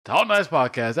Talk Nice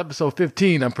Podcast, episode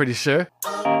 15, I'm pretty sure.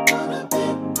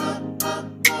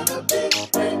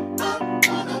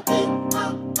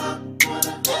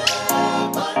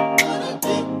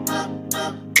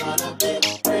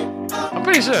 I'm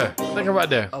pretty sure. I think I'm right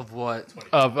there. Of what?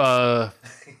 Of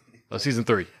season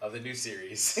 3. Of the new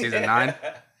series. Season 9?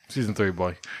 Season 3,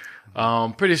 boy.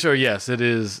 Pretty sure, yes, it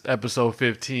is episode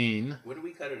 15. When do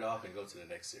we cut it off and go to the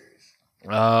next series?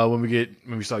 When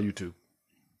we start YouTube.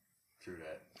 True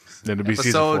that. Then it'll be season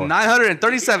Episode 4.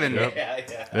 937. Yep. Yeah.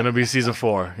 Then it'll be season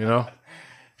 4, you know?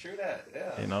 True that,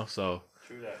 yeah. So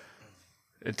True that.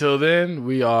 until then,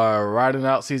 we are riding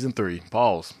out season 3.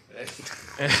 Pause.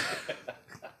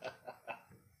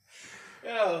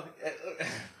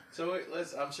 So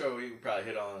I'm sure we probably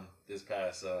hit on this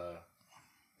past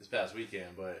weekend,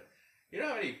 but you know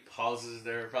how many pauses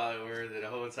there probably were in the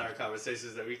whole entire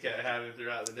conversations that we kept having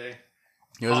throughout the day?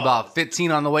 It was about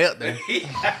 15 on the way up there.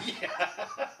 yeah.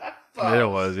 Yeah, it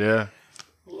was, yeah.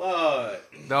 Lord.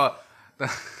 No,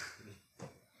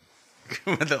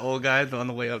 the old guy on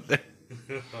the way up there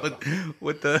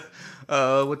with the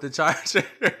charger,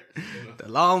 the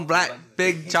long black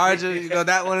big charger. You know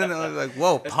that one? And I was like,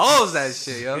 whoa, pause that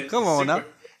shit, yo. Come on now.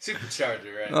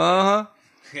 Supercharger, right?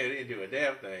 It didn't do a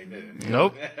damn thing, did it?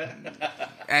 Nope.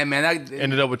 Hey man,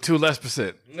 Ended up with 2% less.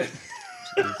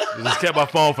 It just kept my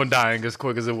phone from dying as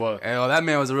quick as it was. Hey, that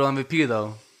man was a real MVP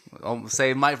though.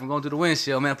 Saved Mike from going through the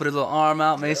windshield, man. Put his little arm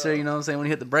out, made sure, you know what I'm saying, when he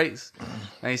hit the brakes.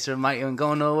 Made sure Mike ain't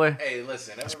going nowhere. Hey,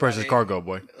 listen. It's precious cargo,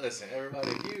 boy. Listen,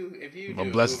 everybody, if you do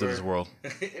I'm blessed to Uber, this world.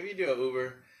 if you do an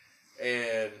Uber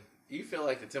and you feel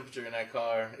like the temperature in that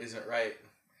car isn't right,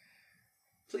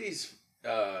 please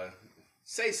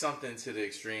say something to the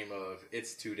extreme of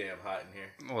it's too damn hot in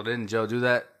here. Well, didn't Joe do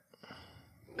that?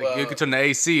 Well, You could turn the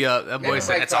AC up. That boy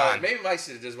said it's on. Maybe Mike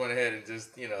should have just went ahead and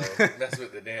just, mess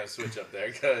with the damn switch up there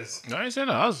because I ain't saying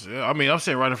that. I'm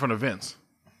saying right in front of Vince.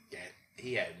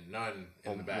 he had none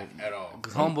in the back at all.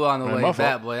 Cause homeboy on the Man, way my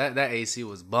back, fault. boy, that AC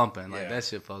was bumping. Like Yeah. that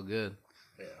shit felt good.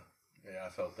 Yeah, I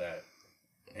felt that.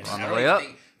 And On I the don't way even up?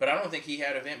 but I don't think he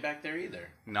had a vent back there either.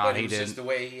 Nah, but he it was didn't. just the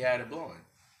way he had it blowing.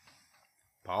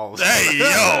 Pause. Hey, yo!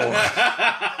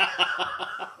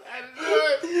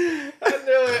 I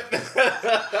knew it.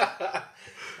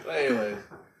 Anyway.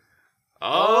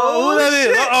 Oh, who that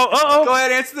is? shit. Uh-oh. Go ahead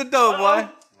and answer the door, boy.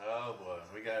 Oh boy,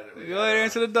 we got it. Go ahead and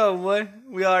answer the door, boy.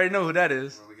 We already know who that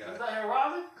is. We got it.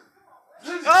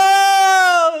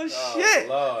 Oh, Oh shit.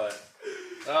 Lord.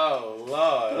 Oh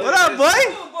Lord. What up, boy?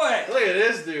 Look at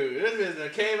this dude. This man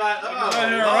that came out. Oh, Lord.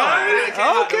 right. It came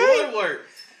out Okay. the woodwork.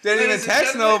 Didn't even Ladies and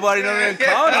text gentlemen. nobody. Don't even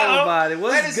call nobody.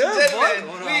 What's Ladies and good,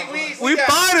 gentlemen, boy? We got-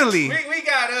 finally. We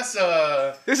got us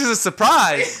This is a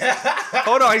surprise.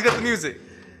 Hold on, he's got the music.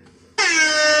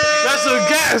 Special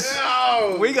guest.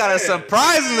 Oh, We got a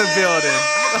surprise in the building.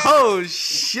 Oh,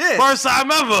 shit. First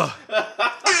time ever.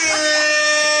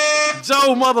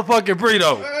 Joe motherfucking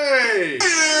Brito. Hey.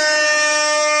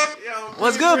 Yo,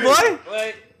 What's good, boy?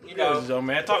 What? You Yo, know, Joe,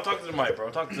 man. Talk to the mic, bro.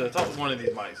 Talk to one of these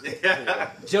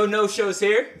mics. Joe No Show's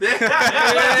here,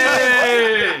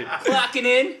 Hey! clocking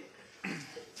in.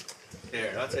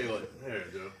 Here, I'll tell you what. Here,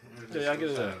 Joe. Yeah, I get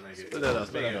it up. Spit that up,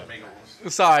 spit that up.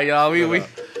 Sorry, y'all. We We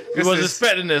wasn't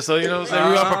expecting this, so you know what I'm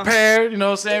saying? We are prepared, you know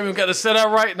what I'm saying? We got to set up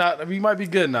right now. We might be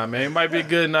good now, man. It might be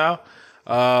good now.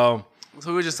 So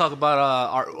we were just talking about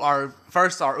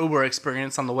our Uber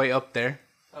experience on the way up there.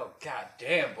 Oh god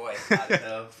damn, boy!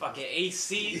 Fucking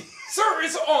AC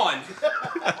service on.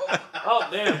 Oh,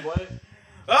 damn, boy.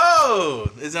 Oh,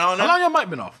 is it on How now? long your mic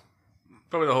been off?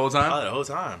 Probably the whole time. Oh, the whole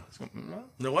time.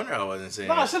 No wonder I wasn't saying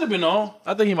No, it it. should have been on.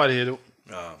 I think he might have hit it.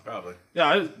 Oh, probably.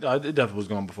 Yeah, it definitely was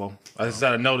gone before. I just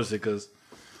had to notice it because.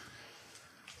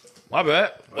 My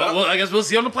bad. Well, I guess we'll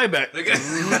see on the playback.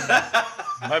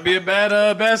 Might be a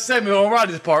bad segment on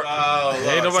Roddy's part. Oh, Lord,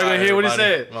 Ain't nobody sorry, gonna hear what he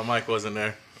everybody. said. My mic wasn't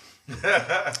there.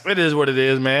 It is what it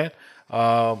is, man.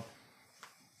 Oh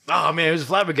man, it was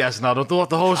flabbergasted now. Don't throw off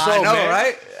the whole show, I know, man.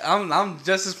 right? I'm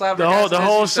just as The flabbergasted.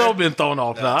 whole as you show said. been thrown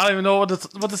off now. I don't even know what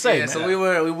to say. Yeah, man. so we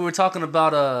were talking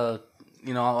about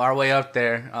our way up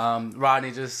there.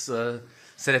 Rodney just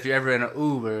said if you're ever in an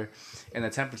Uber and the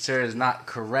temperature is not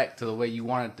correct to the way you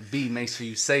want it to be, make sure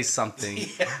you say something.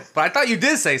 But I thought you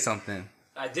did say something.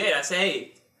 I did. I said,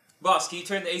 "Hey, boss, can you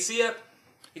turn the AC up?"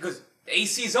 He goes, "The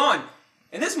AC's on."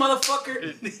 And this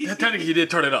motherfucker, Technically, he did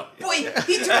turn it up. boy,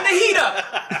 he turned the heat up.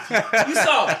 You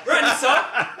saw, right? You saw.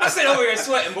 I sat over here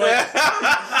sweating, boy.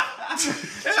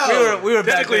 We were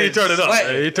back Technically, there he turned it up.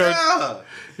 sweating.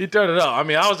 He turned it up. I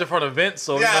mean, I was in front of Vince,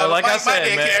 so you know, like I said,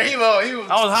 didn't man, care. He was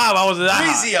I was high. I was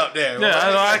breezy up there.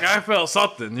 Yeah, I felt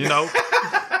something, you know.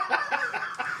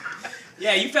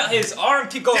 Yeah, you felt his arm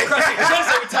keep going across your chest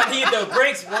every time he hit the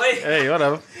brakes, boy. Hey,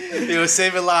 whatever. He was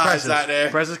saving lives out there.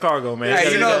 Precious cargo, man. Hey,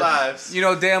 Saving lives. You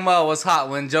know damn well it was hot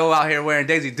when Joe out here wearing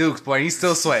Daisy Dukes, boy. And he's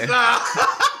still sweating.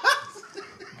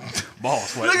 Ball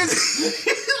sweat. Look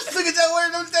at Joe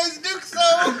wearing those Daisy Dukes,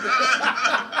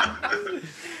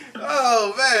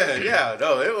 Oh man, yeah,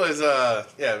 no, it was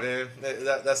yeah, man,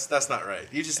 that's not right.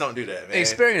 You just don't do that, man.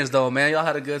 Experience though, man. Y'all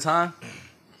had a good time.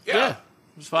 Yeah. It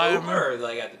was fire, man. Or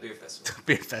like at the beer festival.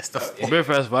 Beer festival. Beer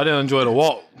festival. I didn't enjoy the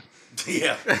walk.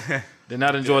 Yeah, Did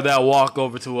not enjoy that walk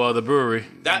over to the brewery.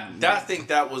 that I think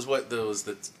that was what was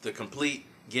the complete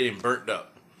getting burnt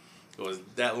up. It was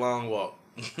that long walk.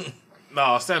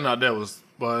 No, standing out there was.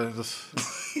 But what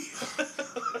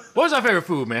was your favorite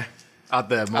food, man? Out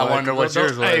there, man. I wonder what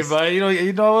yours was. Hey, but you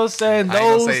know what I'm saying? I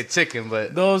ain't gonna say chicken,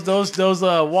 but those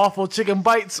waffle chicken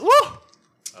bites. Woo!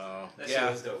 That shit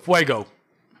was dope. Fuego.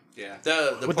 Yeah,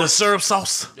 With the syrup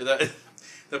sauce.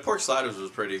 The pork sliders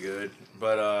was pretty good,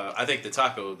 but I think the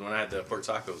taco when I had the pork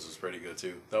tacos was pretty good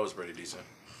too. That was pretty decent.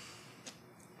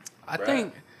 I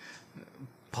think.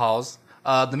 Pause.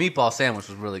 The meatball sandwich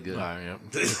was really good. All right,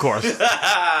 yeah. Of course. You know what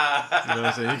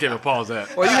I'm saying? You can't even pause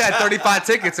that. Well, you had 35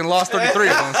 tickets and lost 33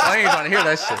 of them, so I ain't trying to hear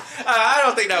that shit. I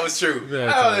don't think that was true.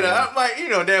 Yeah, I don't think that. Like, you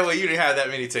know damn well you didn't have that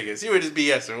many tickets. You were just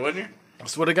BSing, wouldn't you? I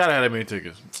swear to God, I had that many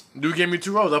tickets. Dude gave me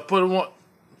 2 rows. I put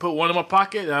one in my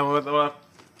pocket. And I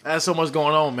had so much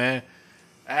going on, man.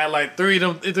 I had like three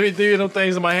of them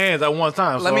things in my hands at one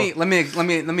time. Let me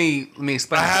explain. I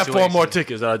the have 4 situation. more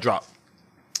tickets that I dropped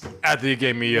after he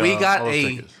gave me. We got all those a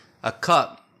tickets.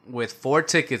 cup with 4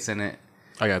 tickets in it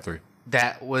I got 3.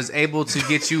 that was able to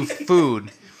get you food,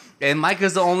 and Mike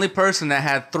is the only person that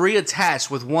had 3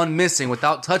 attached with 1 missing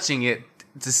without touching it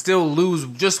to still lose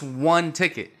just 1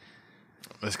 ticket.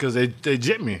 That's because they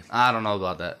jipped me. I don't know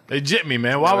about that. They jipped me,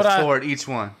 man. Why There would was I? 4 at each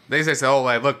one. They say, "Oh,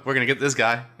 wait, look, we're gonna get this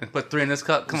guy and put 3 in this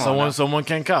cup." Come on, now. Someone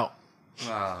can't count.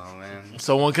 Oh man.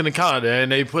 Someone couldn't count it,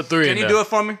 and they put 3 in Can you there. do it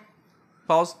for me?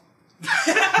 Pause.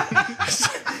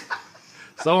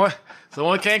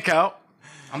 Someone can't count.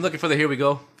 I'm looking for the here we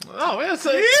go. Oh man,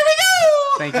 so here we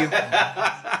go. Thank you.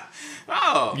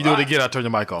 Oh, You do it again, I'll turn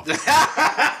your mic off.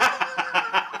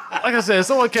 Like I said,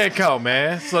 someone can't count,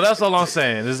 man. So that's all I'm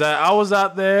saying is that I was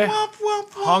out there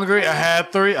hungry. I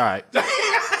had 3. All right. Go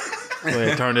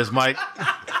ahead, turn this mic.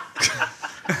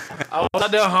 I was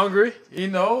out there hungry. You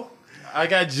know, I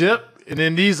got gypped, and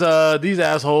then these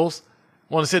assholes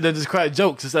want to sit there and just crack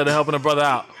jokes instead of helping a brother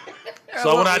out.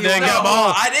 So I went out there and got my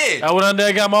own. I did. I went out there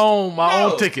and got my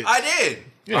own ticket. I did.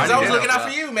 Yeah, Because I was yeah. looking out for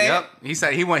you, man. Yep. He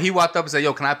said he walked up and said,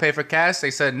 "Yo, can I pay for cash?"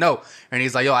 They said no, and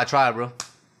he's like, "Yo, I tried, bro."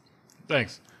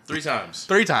 Thanks. 3 times.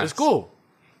 3 times. It's cool.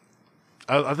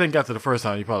 I think after the first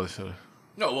time, you probably should have.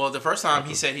 No, well, the first time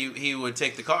he said he would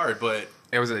take the card, but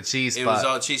It was a cheese it spot. was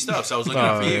all cheese stuff, so I was looking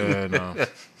out Oh, for you. yeah, no.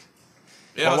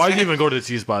 Yeah, Why'd you even go to the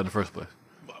cheese spot in the first place?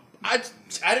 I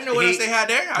didn't know what else they had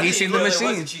there. I he didn't seen even the know there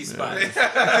was- machine. Cheese spot.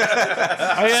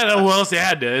 Oh yeah, what else they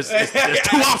had there? There's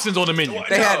 2 options on the menu.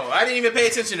 They had- I didn't even pay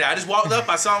attention to that. I just walked up.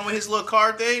 I saw him with his little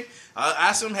card thing. I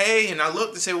asked him, "Hey," and I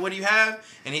looked and said, "What do you have?"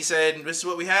 And he said, "This is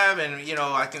what we have, and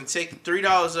I can take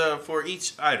 $3 for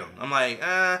each item." I'm like,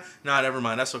 "Nah, never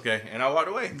mind. That's okay." And I walked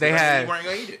away. They I said had- you weren't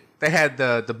gonna eat it. They had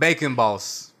the Bacon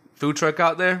Boss food truck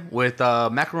out there with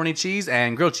macaroni cheese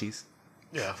and grilled cheese.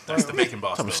 Yeah, That's the bacon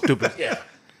boss. something though. stupid. Yeah.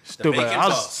 Stupid. bacon I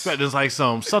was boss. expecting like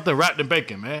something wrapped in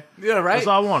bacon, man. Yeah, right. That's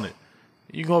all I wanted.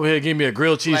 You go over here and give me a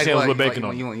grilled cheese sandwich with bacon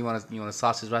on it. You want a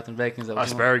sausage wrapped in bacon? Is that what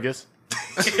you want? Asparagus.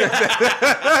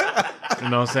 You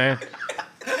know what I'm saying?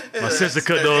 My sister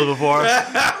cooked those before.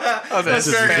 Asparagus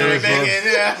with bacon.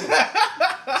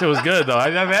 Yeah. Shit was good though. I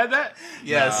never had that.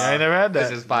 Yes. I ain't never had that.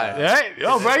 This is fire. Yeah.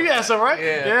 Oh, right. Yeah, so right.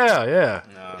 Yeah. Yeah.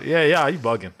 No. Yeah. You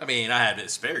bugging? I mean, I had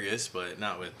asparagus, but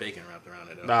not with bacon wrapped around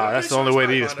it. Though. Nah, that's the only way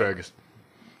to eat asparagus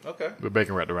Okay. with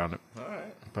bacon wrapped around it. All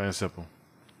right. Plain and simple.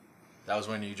 That was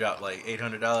when you dropped like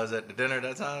 $800 at the dinner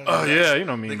that time. Oh yeah, you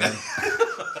know me, man.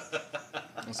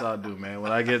 That's how I do, man.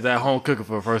 When I get that home cooking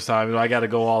for the first time, I got to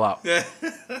go all out.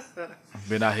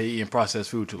 Been out here eating processed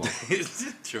food too long.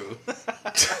 True.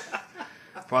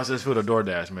 Processed food or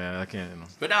DoorDash, man. I can't.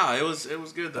 But no, it was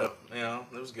good though.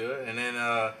 It was good. And then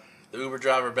the Uber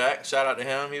driver back. Shout out to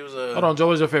him. He was a. Hold on, Joe.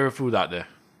 What's your favorite food out there?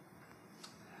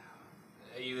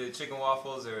 Either chicken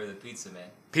waffles or the pizza, man.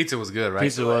 Pizza was good, right?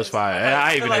 Pizza was fire. I I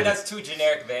feel even like ate that's it. too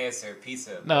generic of an answer.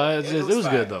 Pizza. No, it was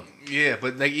fire. good though. Yeah,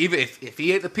 but like even if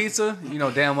he ate the pizza,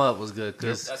 damn well it was good.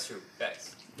 Cause That's true.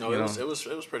 Facts. No, you it know.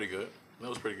 was pretty good. It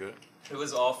was pretty good. It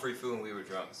was all free food and we were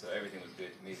drunk, so everything was good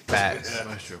to me. facts.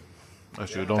 That's true.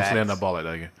 That's true. Don't Facts. slam that ball like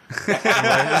that again.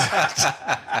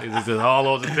 It's just all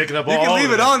over, just picking up all You can over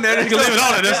leave it on there. You can leave it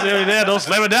on there. Just leave it there. Don't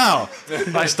slam it down.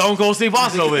 Like Stone Cold Steve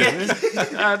Austin over here.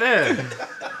 God damn.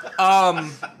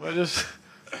 Well, just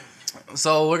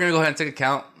So we're gonna go ahead and take a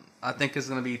count. I think it's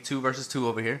gonna be 2 versus 2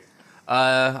 over here.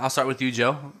 I'll start with you,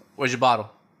 Joe. Where's your bottle?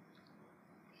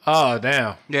 oh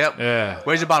damn. Yep. Yeah.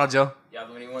 Where's your bottle, Joe? Y'all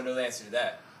don't even want to know the answer to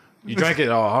that. You drank it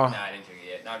all, huh? Nah, I didn't drink it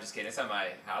yet. No, I'm just kidding. It's at my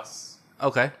house.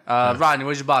 Okay. Rodney,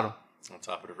 where's your bottle? On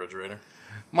top of the refrigerator.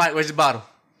 Mike, where's your bottle?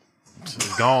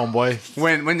 It's gone, boy.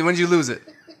 When did you lose it?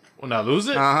 When I lose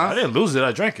it, Uh-huh. I didn't lose it.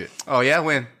 I drank it Oh yeah,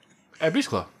 when? at Beach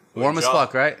Club. Warm as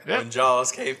fuck, right? When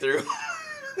Jaws came through.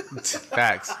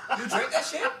 Facts. You drink that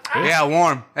shit? Yeah,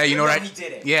 warm. Hey, you know No, what? he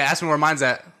didn't. Yeah, ask me where mine's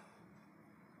at.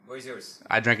 Where's yours?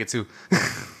 I drank it too.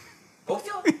 Both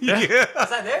y'all? Yeah.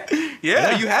 Was I there?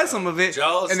 Yeah, you had some of it.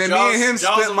 Jaws, and then Jaws, me and him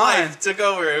Jaws split of mine. life took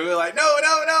over. We were like, no.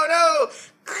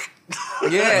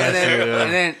 Yeah, and then,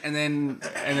 Yeah. and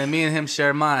then me and him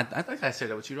shared mine. I think I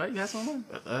shared that with you, right? You had some of mine.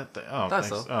 I don't Thought think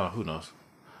so. so. Oh, who knows?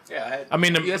 Yeah, I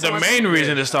mean, You had the someone main else?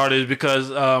 reason it started is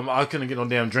because I couldn't get no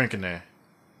damn drink in there.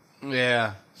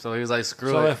 Yeah. So he was like,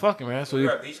 "Screw So it." like, fuck it, man. So We he,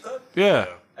 were at Beach Club? yeah.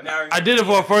 I mean, I did it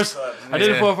for a first. I did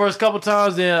it Yeah. for the first couple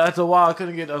times. Then after a while, I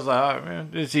couldn't get. I was like, all right, man.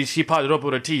 Then she popped it up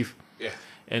with her teeth. Yeah.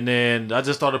 And then I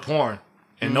just started pouring,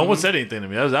 and no one said anything to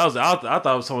me. I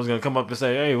thought someone was gonna come up and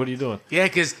say, "Hey, what are you doing?" Yeah,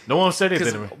 because No one said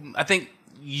anything to me. I think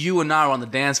you and I were on the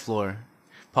dance floor.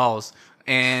 Pause.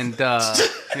 And yeah,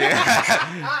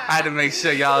 I had to make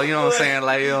sure y'all, you know what I'm saying,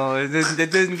 like, you know,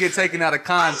 it doesn't get taken out of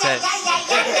context.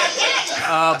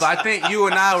 But I think you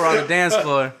and I were on the dance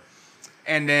floor,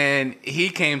 and then he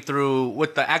came through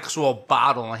with the actual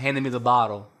bottle and handed me the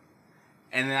bottle,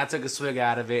 and then I took a swig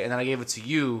out of it, and then I gave it to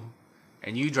you,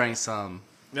 and you drank some.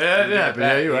 Yeah,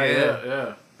 yeah, you're right.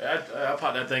 Yeah. Yeah. I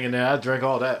popped that thing in there. I drank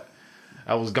all that.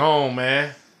 I was gone,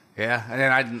 man. Yeah, and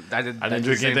then I didn't I didn't drink the same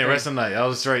anything thing. the rest of the night. I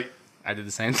was straight. I did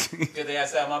the same thing. Good thing I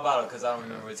still have my bottle because I don't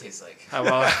remember what it tastes like. How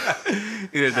about,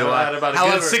 Either do I I. had about a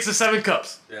However, good 6 or 7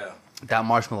 cups. Yeah. that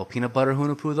marshmallow peanut butter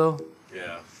Hunapoo though,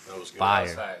 Yeah. That was good. Fire.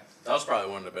 That's right. That was probably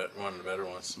one of the better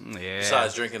ones. yeah.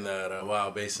 Besides drinking that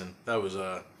Wild Basin, that was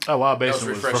Oh, Wild Basin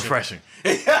was refreshing.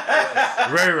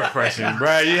 Very refreshing,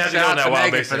 bro. You had to Shout go out on that to Wild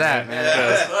Megan Basin for that, man.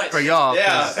 man. Clutch. For y'all,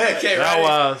 yeah. 'cause Okay. That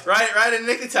was Right in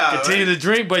the nick of time. continue to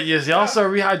drink, but yes, y'all so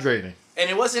rehydrating. And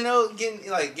it wasn't no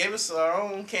getting like gave us our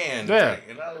own can. Yeah. Drink,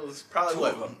 and that was probably Two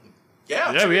what. of them.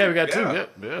 Yeah. Yeah, we got 2. Yeah. Yeah.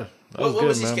 That What good,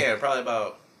 was his man. can? Probably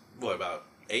about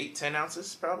 8-10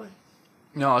 ounces, probably.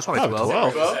 no, it's probably Probably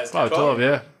 12. 12. 12? Probably 12,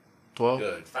 yeah. 12.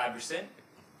 Good. 5%?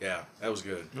 Yeah, that was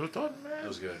good. You was talking, man? That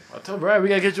was good. I told Brad we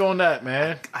gotta get you on that,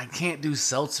 man. I can't do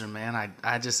seltzer, man.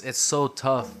 I just it's so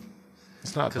tough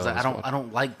It's not because though, I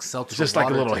don't like seltzer. It's just like a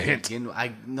water little to hint. begin with.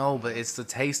 I know, but it's the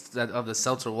taste of the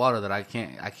seltzer water that I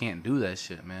can't do that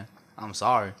shit, man. I'm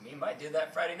sorry. Me and Mike did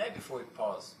that Friday night before we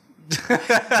paused.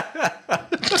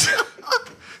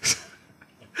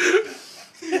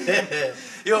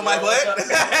 You want my butt?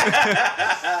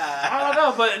 I don't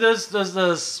know, but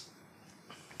there's.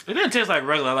 It didn't taste like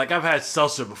regular. Like I've had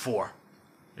seltzer before,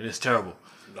 and it's terrible.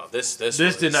 No, this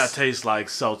Did not taste like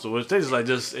seltzer. It tastes like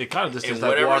just. It kind of just And tastes like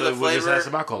whatever water the with just had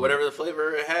some flavor, alcohol. whatever the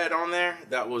flavor it had on there,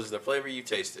 that was the flavor you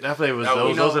tasted. That flavor was That those.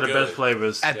 was Those are the good. best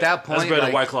flavors. At that point, That's better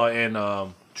than like, White Claw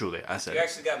and Truly. I said. You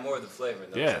actually got more of the flavor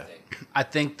in those, Yeah. I think. I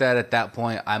think that at that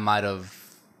point I might have.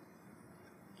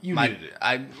 You needed it.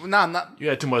 I'm not. You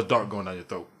had too much dark going down your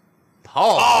throat.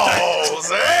 Paul. Oh,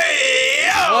 say,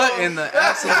 What in the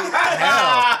absolute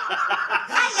hell?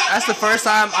 That's the first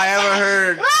time I ever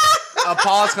heard a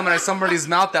pause coming out of somebody's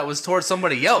mouth that was towards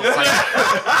somebody else. Like,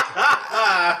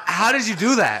 how did you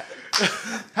do that?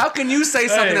 How can you say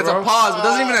something Hey, that's bro. a pause but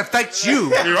doesn't even affect you?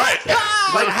 You're right.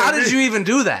 Like, how did you even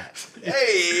do that?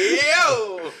 Hey,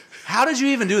 yo. How did you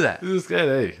even do that?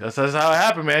 Hey, that's how it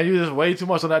happened, man. You just way too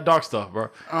much on that dark stuff, bro.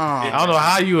 Oh, I don't know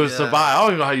how you would survive. I don't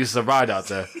even know how you survived out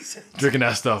there drinking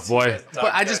that stuff, boy.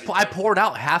 but I poured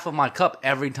out half of my cup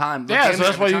every time. Yeah, so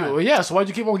that's why Every time. you. Yeah, so why'd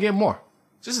you keep on getting more?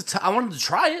 I wanted to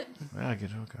try it. Yeah, I get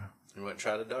it. Okay. You went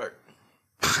try the dark.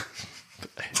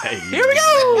 Hey, Here we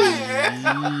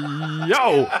go.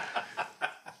 yo,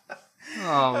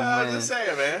 Oh I'm man. just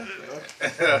saying,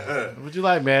 man. what you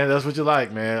like, man? That's what you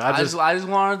like, man. I just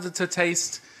wanted to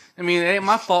taste. I mean, it ain't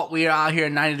my fault we are out here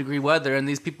in 90-degree weather and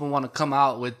these people want to come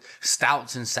out with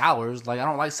stouts and sours. Like, I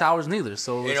don't like sours neither.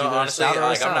 So You it's know, either a honestly, stout or a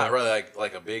like I'm sour. not really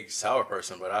like a big sour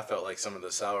person, but I felt like some of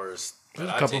the sours There's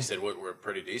that a I couple. tasted were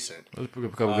pretty decent. Let's pick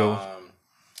up a couple good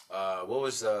ones. What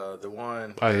was the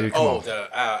one? Oh, yeah, come on. the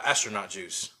astronaut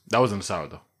juice. That wasn't a sour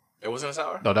though. It wasn't a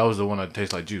sour. No, that was the one that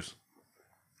tastes like juice.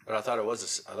 But I thought it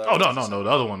was. Oh no, the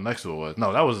other one next to it was.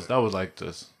 No, that was like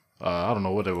this. I don't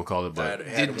know what they would call it, but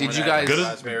Did you guys- Good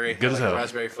as hell.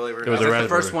 Raspberry flavor. It was a the raspberry.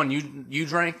 first one you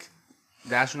drank,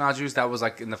 the astronaut juice. That was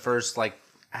like in the first like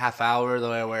half hour,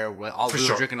 where we were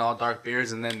sure. drinking all dark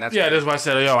beers, and then that's Yeah, that's why I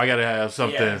said, yo, I gotta have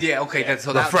something. yeah. Okay, that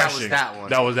was Refreshing. that one.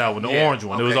 That was that one. The Yeah, orange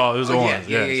one. It was okay. it was Oh, yeah, orange.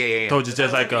 yeah, yes. yeah. Told you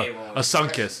just like Lemonade one a was sun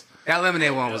fresh. kiss. That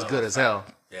lemonade one was good as hell.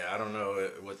 Yeah, I don't know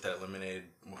what that lemonade.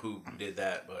 Who did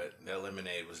that? But that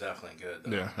lemonade was definitely good.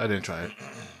 Though. Yeah, I didn't try it.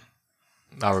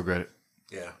 I regret it.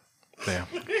 Yeah. Damn.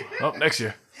 Oh, next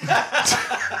year.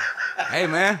 Hey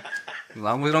man, as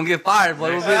long as we don't get fired, boy,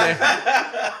 we'll be there.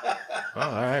 Oh,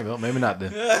 all right. Well, maybe not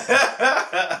then.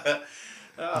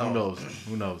 Who knows?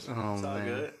 Who knows? Oh It's all man.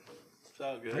 good. It's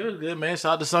all good. It was good, man.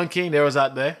 Shout out to Sun King. They was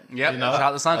out there. Yep. Shout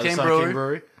out to Sun King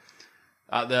Brewery.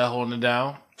 Out there holding it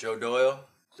down. Joe Doyle.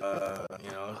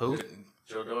 Who?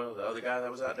 Joe Doyle, the other guy that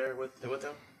was out there with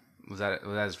them. Was that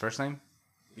his first name?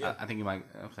 Yeah. I think you might.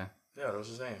 Okay. Yeah, that was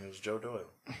his name. It was Joe Doyle.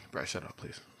 Brad, shut up,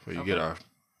 please. Before you get our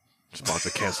sponsor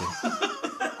canceled.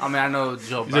 I mean, I know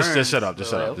Joe Burns. Just shut up. Just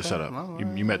so, shut up. okay. Just shut up. Well,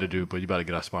 You met the dude, but you better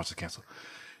get our sponsor canceled.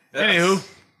 Anywho,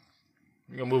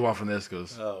 we're going to move on from this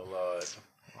because. Oh, Lord.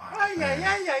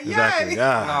 Exactly.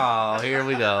 Yeah. Oh, here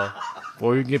we go.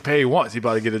 Boy, you can get paid once. You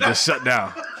about to get it just shut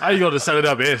down. How you going to set it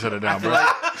up and shut it down, bro?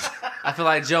 I feel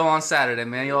like Joe on Saturday,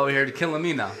 man. You over here killing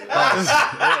me now.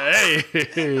 Hey.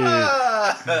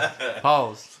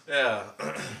 Pause. Yeah.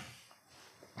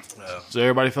 So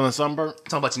everybody feeling sunburnt?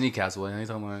 Talking about your kneecaps, boy. You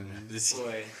talking about?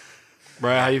 Boy.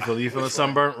 Brad, how you feeling? You feeling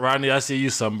sunburnt? Rodney, I see you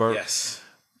sunburnt. Yes.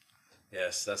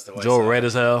 Yes, that's the way. Joe red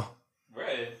as hell.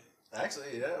 Right.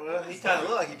 Actually, yeah. Well, he kind of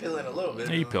look like he peeling a little bit.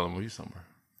 Yeah, you peeling. Well, you sunburnt.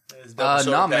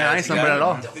 No, man. I ain't sunburned at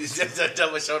all. He's just a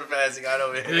double shoulder pads he got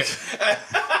over here.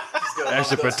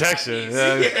 Extra protection.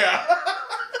 Yeah. Yeah.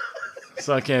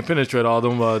 So I can't penetrate all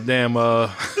them damn Oh,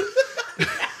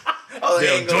 the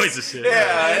damn angles. joints and shit.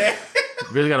 Yeah.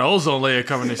 Really got an ozone layer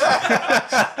covering this shit.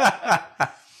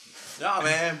 No,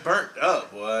 man, burnt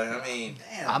up, boy. I mean,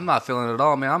 damn. I'm not feeling it at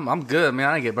all, man. I'm good, man.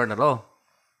 I didn't get burned at all.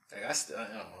 Like, I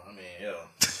mean, yo.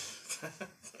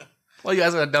 Well, you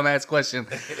guys got a dumbass question.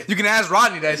 You can ask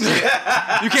Rodney that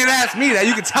shit. You can't ask me that.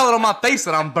 You can tell it on my face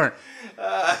that I'm burnt.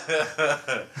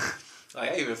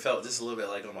 Like, I even felt just a little bit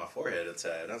like on my forehead a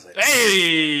tad. I was like,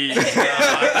 Hey!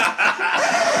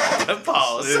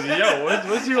 pause. Yo,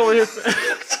 what you over here saying?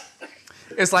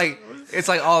 It's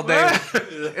like all day.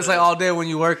 It's like all day when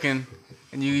you working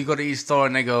and you go to each store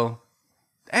and they go,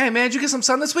 "Hey man, did you get some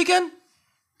sun this weekend?"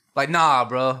 Like, nah,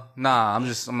 bro. Nah,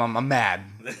 I'm mad.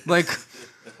 Like,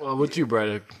 Well, with you,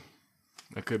 brother,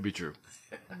 that could be true.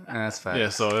 that's fact. Yeah,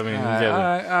 so, I mean, All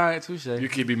right, all right, touche. you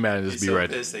can be mad and just He's be so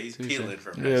ready. pissed that he's peeling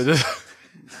from Yeah, this.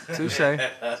 just, Touche.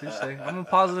 I'm in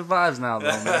positive vibes now, though,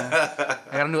 man. I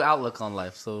got a new outlook on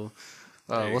life, so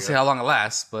we'll see how long it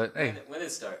lasts. But hey, When did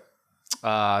it start?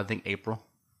 I think April.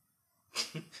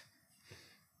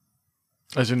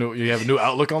 you have a new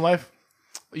outlook on life?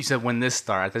 You said when this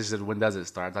start. I thought you said when does it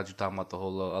start. I thought you were talking about the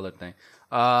whole other thing.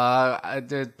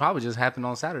 It probably just happened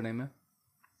on Saturday, man.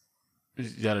 You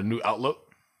got a new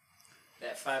outlook?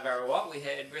 That 5-hour walk we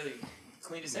had really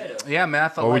cleaned his head up. Yeah, man. I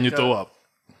felt Or when like, you throw up?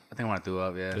 I think when I threw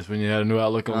up, yeah. That's when you had a new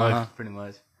outlook on life? Pretty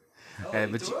much. Oh, Yeah,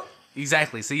 you but threw up?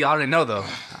 exactly. See, y'all didn't know though.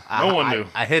 No one knew.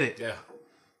 I hit it. Yeah.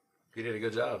 You did a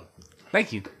good job.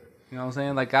 Thank you. You know what I'm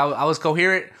saying? Like I was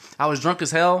coherent. I was drunk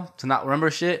as hell to not remember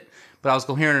shit, but I was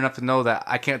coherent enough to know that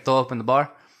I can't throw up in the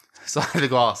bar, so I had to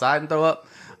go outside and throw up.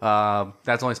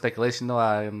 That's only speculation, though.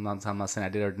 I'm not saying I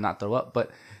did or did not throw up,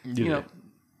 but you know,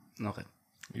 okay,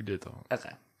 You did, though.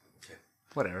 okay,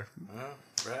 whatever.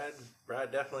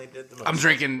 Brad definitely did the most.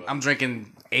 I'm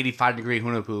drinking 85-degree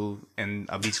Hunapu in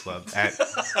a beach club at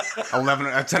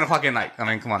 10 o'clock at night. I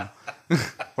mean, come on.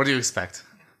 What do you expect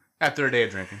after a day of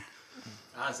drinking?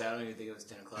 Honestly, I don't even think it was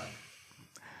 10 o'clock.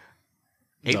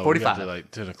 8:45. No,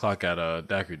 like 10 o'clock at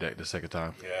Daiquiri Deck the second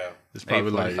time. Yeah. It's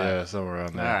probably like, 8:45. somewhere around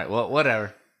All there. right, well,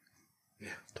 whatever.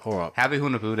 Tore up. Happy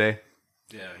Hunapu Day.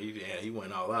 Yeah, he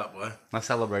went all out, boy. I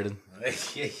celebrated. Yeah,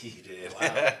 he did.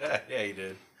 Yeah, he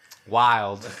did.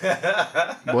 Wild.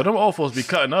 Well, them old folks be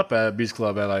cutting up at Beach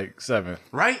Club at like 7.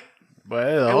 Right? But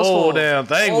the was whole full. damn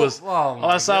thing was, Oh all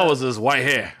I saw was this white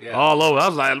hair Yeah. all over. I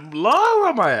was like, Lord, where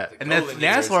am I at? And that Golden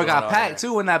dance years floor got going on packed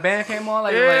too when that band came on.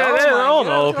 Like, Yeah, like, oh my all the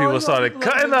God, old people yo, started yo,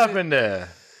 cutting up in there.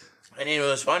 And it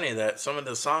was funny that some of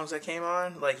the songs that came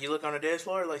on, like you look on the dance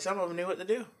floor, like some of them knew what to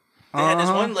do. They had this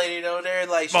one lady over there,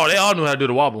 like Oh, they all knew how to do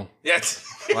the wobble. yeah,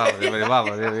 Wow,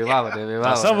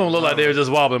 Now, some of them look like they were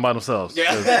just wobbling by themselves. Yeah.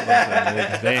 'Cause,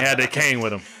 they ain't had their cane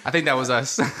with them. I think that was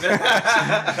us.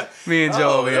 Me and Joe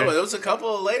Oh, over there here. was a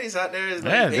couple of ladies out there.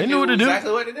 That Yeah, they knew what to do.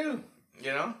 Exactly what to do.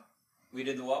 You know? We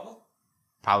did the wobble.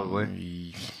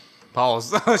 Probably.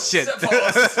 Pause. Oh shit.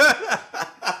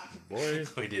 Boy,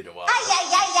 we did the wild.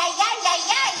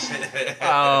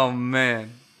 Oh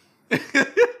man.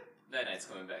 That night's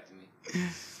coming back to me.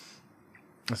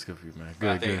 That's good for you, man.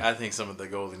 Good. I think some of the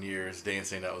golden years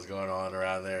dancing that was going on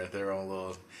around there, they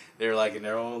were like in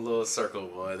their own little circle,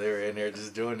 boy. They were in there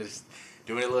just doing a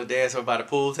little dance over by the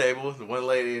pool table. The one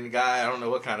lady and the guy, I don't know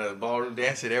what kind of ballroom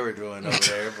dancing they were doing over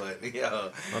there, but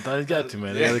I thought you got to,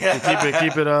 man. They gotta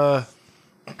keep it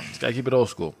just gotta keep it old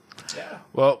school. Yeah.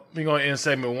 Well, we're gonna end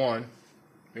segment 1.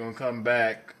 We're gonna come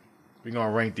back. We're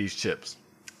gonna rank these chips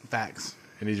Facts.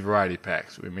 in these variety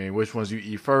packs. I mean, which ones you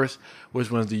eat first, which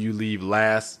ones do you leave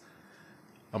last.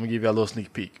 I'm gonna give you a little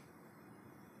sneak peek.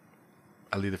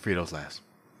 I leave the Fritos last.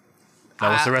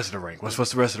 Now, what's the rest of the rank? What's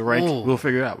the rest of the rank? Ooh. We'll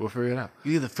figure it out.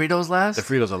 You eat the Fritos last? The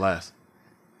Fritos are last.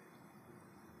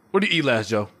 What do you eat last,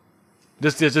 Joe?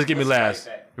 Just give me What's last. variety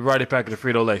pack? The variety pack of the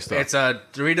Frito Lay stuff. It's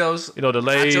Doritos, You know, the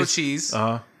Lay's. nacho cheese,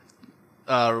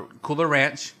 Cooler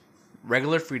Ranch,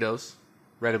 regular Fritos,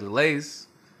 regular Lay's,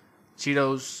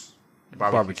 Cheetos,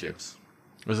 barbecue chips.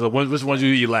 Which ones do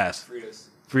you eat last? Fritos.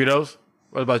 Fritos?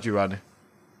 What about you, Rodney?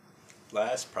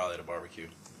 last probably the barbecue.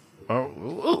 Oh,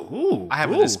 ooh. I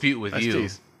have a dispute with nice you.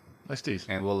 Tease. Nice tease.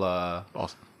 And we'll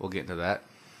Awesome. we'll get into that.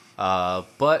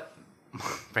 But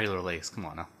regular Lay's, come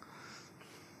on now.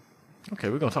 Okay,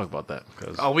 we're gonna talk about that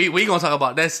because Oh, we gonna talk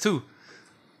about this too.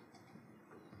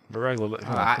 the regular.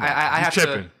 I You have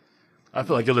tripping. to. I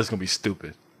feel like your list gonna be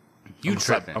stupid. You I'm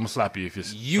tripping? gonna slap you if you're.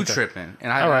 You okay. tripping?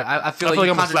 And All right. I feel I like, feel like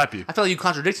you I'm gonna slap you. I feel like you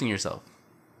contradicting yourself.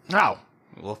 How?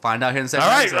 We'll find out here in a second.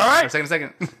 All right, all right.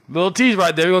 Second. Little tease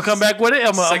right there. We're gonna come back with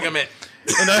it. Segment.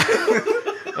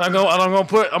 I'm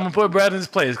gonna put Brad in his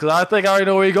place because I think I already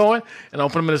know where he's going, and I'll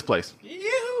put him in his place.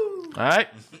 Yoo-hoo. All right?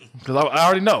 Because I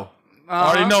already know. I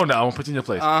already know now. I'm gonna put you in your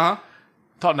place.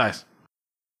 Talk nice.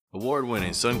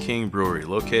 Award-winning Sun King Brewery,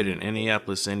 located in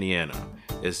Indianapolis, Indiana,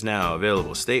 is now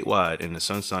available statewide in the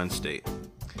Sunshine State.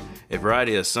 A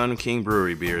variety of Sun King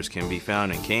Brewery beers can be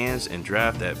found in cans and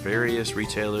draft at various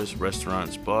retailers,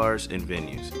 restaurants, bars, and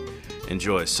venues.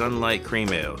 Enjoy Sunlight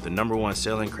Cream Ale, the #1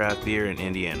 selling craft beer in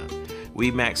Indiana,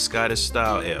 Weedmax Scottish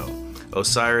Style Ale,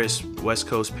 Osiris West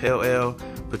Coast Pale Ale,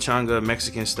 Pachanga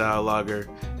Mexican Style Lager,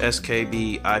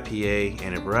 SKB IPA,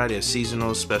 and a variety of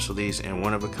seasonal specialties and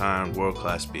one-of-a-kind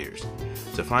world-class beers.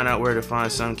 To find out where to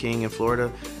find Sun King in Florida,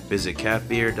 visit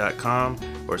cafbeer.com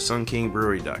or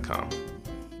sunkingbrewery.com.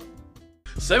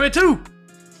 Segment 2.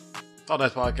 Talk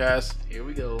Nice Podcast. Here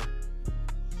we go.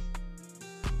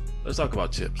 Let's talk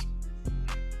about chips.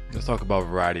 Let's talk about a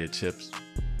variety of chips.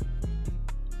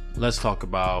 Let's talk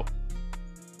about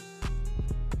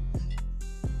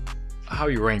how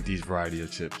you rank these variety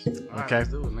of chips. All right, Okay. let's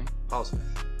do it, man. Pause.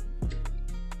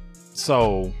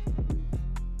 So,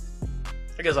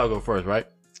 I guess I'll go first, right?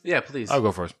 Yeah, please. I'll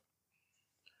go first.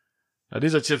 Now,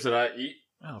 these are chips that I eat.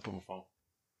 I'll put my phone.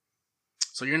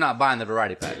 So you're not buying the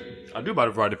variety pack I do buy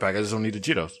the variety pack. I just don't need the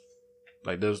Cheetos.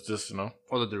 Like, there's just,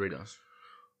 or the Doritos?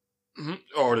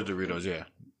 or the Doritos, yeah.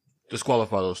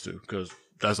 Disqualify those two because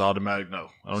that's automatic no.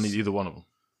 I don't need either one of them.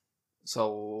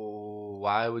 So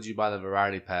why would you buy the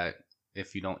variety pack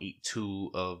if you don't eat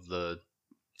 2 of the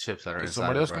chips that are inside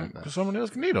Somebody the else variety pack? somebody else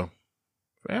can eat them.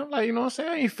 Fam, like, you know what I'm saying?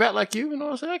 I ain't fat like you know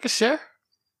what I'm saying? I can share.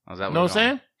 Oh, is that You know what I'm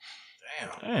saying? Damn.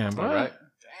 Damn, bro. All right.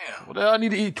 Damn. What the hell I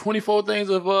need to eat 24 things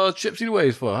of chips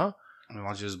anyways for, huh? I mean, why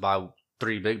don't you just buy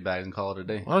 3 big bags and call it a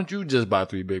day? Why don't you just buy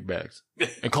 3 big bags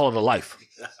and call it a life?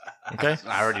 Okay?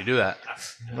 I already do that.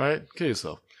 Right? Kill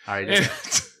yourself. I already do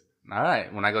that. All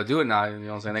right. When I go do it now, you know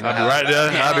what I'm saying? They I'll be gonna right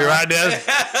there. I'll be right there.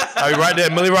 I'll be right there.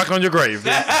 Millie Rock on your grave.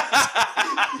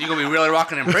 You're going to be really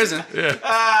rocking in prison. Damn.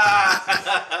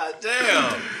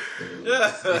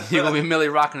 You're going to be Millie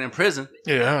rocking in prison.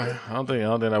 Yeah, I don't think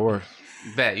that works.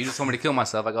 Bet. You just told me to kill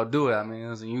myself. I go do it. I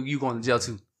mean, you going to jail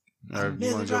too. Or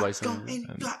you going to jail by yourself.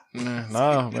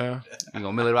 Nah, man. You going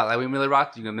to Millie rock like we Millie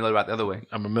rocked? You going to Millie rock the other way?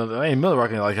 I ain't Millie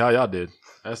Rocking like how y'all did.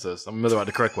 That's us. I'm Millie Rock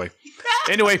the correct way.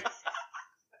 Anyway.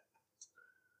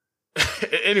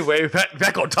 Anyway,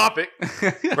 back on topic.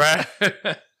 Right?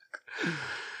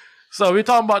 So we're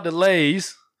talking about the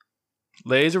Lay's.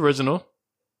 Lay's original.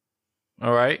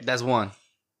 All right. That's one.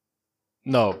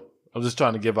 No, I'm just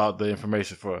trying to give out the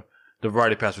information for the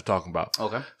variety packs we're talking about.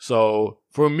 Okay. So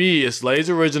for me, it's Lay's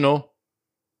original,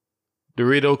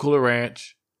 Dorito Cooler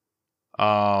Ranch,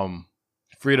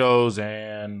 Fritos,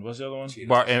 and what's the other one?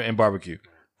 And barbecue,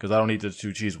 because I don't eat the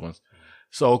 2 cheese ones.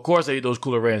 So of course I eat those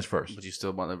Cooler Ranch first. But you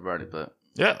still want the variety pack.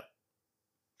 Yeah,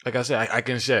 like I said, I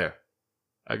can share.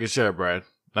 I can share, Brad.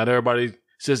 Not everybody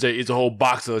sits there and eats a whole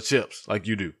box of chips like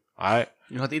you do. All right.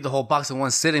 You don't have to eat the whole box in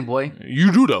one sitting, boy.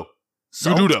 You do though.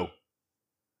 So? You do though.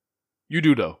 You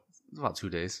do though. It's about 2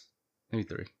 days, maybe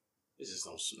 3. It's just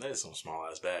some small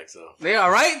ass bags, though. They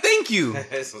all right? Thank you.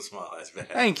 It's some small ass bags.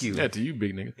 Thank you. Yeah, to you,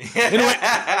 big nigga.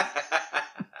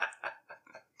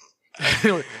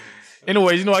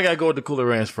 Anyways, you know I gotta go with the Cooler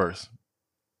Ranch first.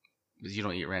 Because you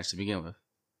don't eat ranch to begin with.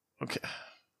 Okay.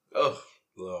 Oh,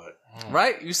 Lord.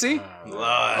 Right? You see?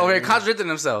 Lord. Over here contradicting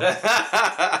himself.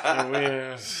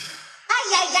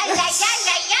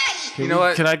 You know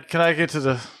what? Can I get to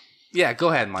the? Yeah, go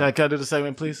ahead, Mike. Can I do the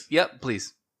segment, please? Yep,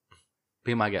 please.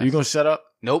 Be my guest. You gonna shut up?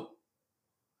 Nope.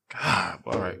 God,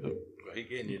 all right. He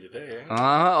getting you today,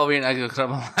 eh? Over here, I can cut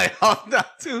my mic off now,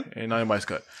 too. Ain't no anybody's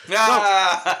cut. Hey,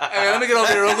 let me get over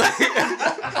here real quick.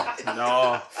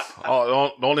 No.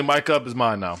 The only mic up is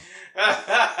mine now.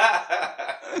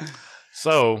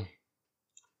 So,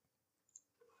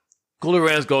 Cooler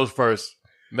Ranch goes first.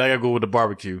 Then I gotta go with the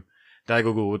barbecue. Then I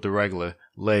go with the regular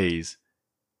Lay's,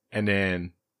 and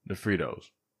then the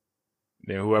Fritos.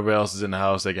 Then whoever else is in the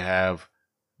house, they can have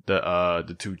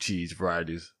the 2 cheese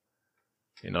varieties.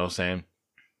 You know what I'm saying?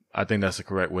 I think that's the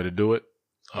correct way to do it.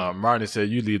 Rodney said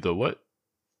you leave the what?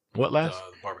 What last?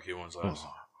 The barbecue ones last.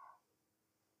 Oh.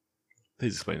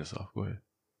 Please explain yourself. Go ahead.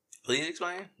 Please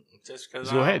explain. Just because.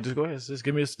 Just go ahead. Just go ahead. Just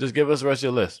give us the rest of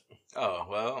your list. Oh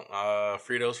well,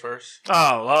 Fritos first.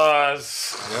 Oh,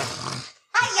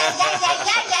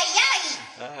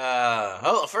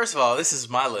 Well, first of all, this is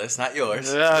my list, not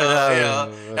yours.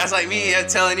 Yeah. That's like me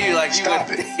telling you, like, you Stop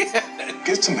it.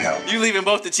 Get some help. you leaving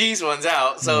both the cheese ones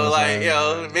out. So,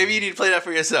 maybe you need to play that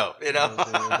for yourself.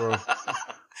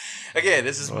 Again,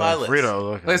 this is my list.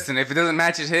 Frito. Okay. Listen, if it doesn't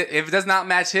match if it does not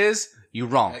match his, you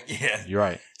wrong. Yeah. You're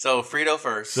right. So Frito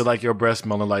first. So like your breath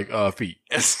smelling like feet.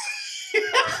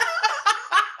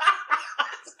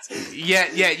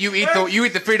 Yeah, you eat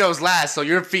the Fritos last, so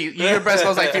your breath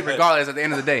smells like feet regardless at the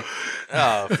end of the day.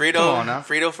 Frito, Come on now.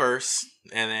 Frito first,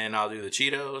 and then I'll do the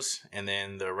Cheetos, and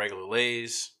then the regular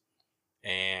Lay's,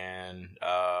 and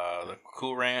the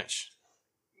Cool Ranch.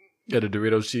 Yeah, the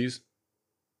Doritos cheese.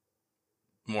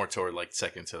 More toward like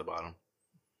second to the bottom,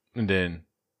 And then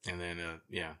and then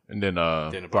then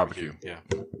then the barbecue. Yeah.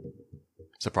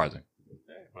 Surprising.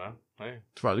 Well, hey.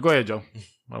 Surprising. Go ahead, Joe.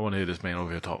 I want to hear this man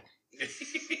over here talk.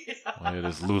 I want to hear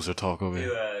this loser talk over Do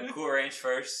here. Cool Ranch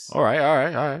first. All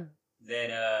right.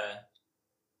 Then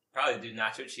probably do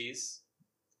nacho cheese.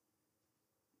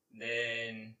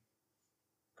 Then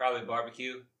probably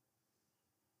barbecue.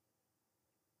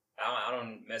 I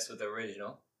don't mess with the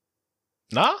original.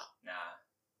 Nah? Nah.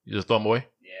 You just throw them away?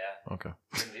 Yeah. Okay.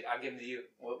 I'll give them to you.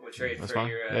 We'll trade That's for fine.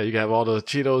 your. Yeah, you can have all the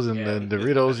Cheetos and the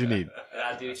Doritos you need. And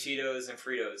I'll do Cheetos and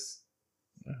Fritos.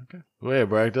 Okay. Go ahead,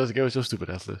 Brad. Just give us your stupid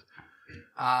ass list.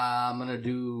 I'm gonna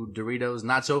do Doritos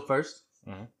Nacho first.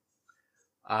 Mhm.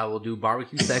 I will do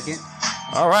barbecue second.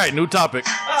 All right, new topic.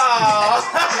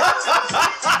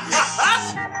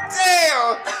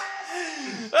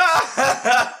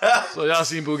 So y'all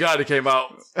seen Bugatti came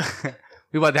out.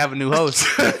 We about to have a new host.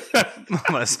 I'm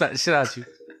gonna smack the shit out you.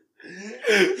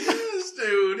 This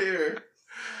dude here.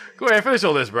 Go ahead, finish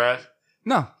your list, Brad.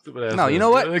 No, Stupid ass no. You list.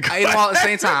 know what? I eat them all at the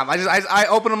same time. I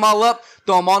open them all up,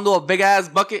 throw them all into a big ass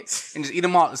bucket, and just eat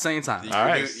them all at the same time. All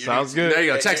right, Your sounds new- good. There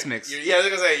you go, Chex Mix. Yeah, I was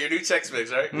gonna say your new Chex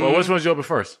Mix, right? Well, which one's you open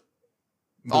first?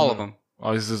 All of them.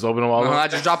 Oh, you just open them all I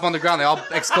up? just drop 'em on the ground. They all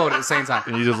explode at the same time.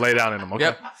 And you just lay down in them, okay?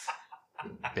 Yep.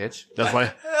 Bitch. That's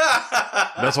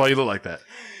why you look like that.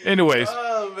 Anyways.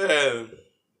 Oh man.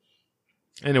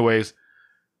 Anyways.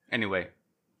 Anyway.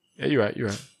 Yeah, you're right.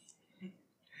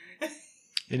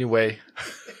 Anyway.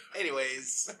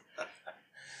 Anyways.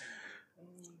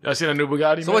 Y'all seen a new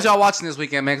Bugatti, So what y'all watching this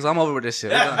weekend, man? Because I'm over with this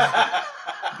shit.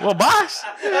 Well, boss.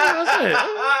 Yeah, that's it.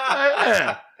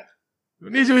 Yeah. We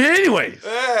need you here anyways.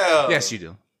 Yeah. Yes, you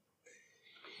do.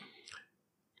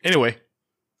 Anyway.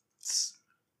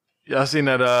 Y'all seen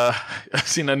that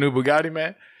new Bugatti,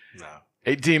 man? No.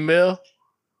 18 mil?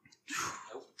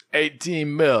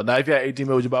 18 mil. Now, if you had 18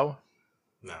 mil, would you buy one?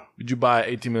 No. Would you buy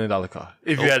an $18 million car?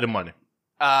 If you had the money.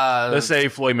 Let's say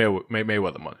Floyd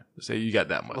Mayweather money. Let's say you got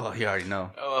that money. Well, you already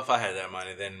know. Oh, if I had that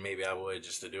money, then maybe I would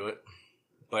just to do it.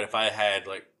 But if I had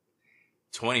like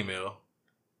 20 mil,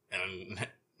 and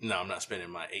no, I'm not spending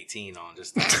my 18 on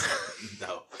just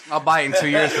no. I'll buy it in 2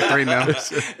 years for $3 million.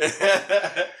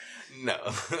 No.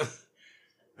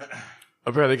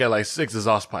 Apparently, they got like 6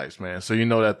 exhaust pipes, man. So you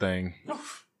know that thing.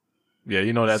 Yeah,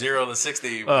 you know that. 0 to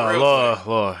 60. Oh, real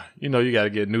Lord. You know you got to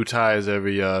get new tires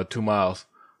every 2 miles.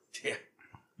 quick. Yeah.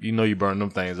 You know you burn them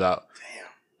things out. Damn.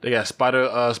 They got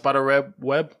spider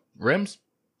web rims.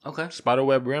 Okay. Spider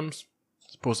web rims.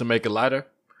 Supposed to make it lighter.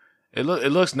 It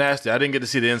looks nasty. I didn't get to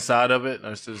see the inside of it.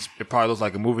 It probably looks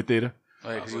like a movie theater.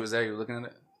 Oh, because you was there, you were looking at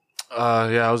it.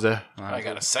 Yeah, I was there. I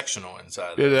got a sectional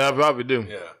inside. Yeah, I probably do.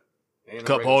 Yeah. Ain't no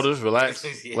Cup regular- holders,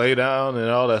 relax, Yeah. lay down, and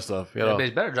all that stuff. You That know,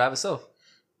 bitch better drive itself.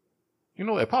 you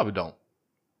know, it probably don't.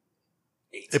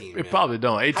 18 It probably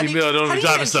don't. How 18 do mil you don't enjoy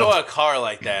drive itself. a car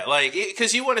like that? Like,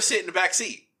 because you want to sit in the back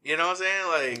seat. You know what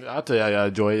I'm saying? Like, I'll tell you how I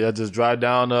enjoy it. I just drive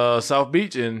down South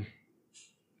Beach and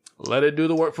let it do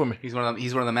the work for me. He's one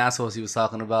of them assholes he was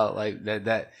talking about, like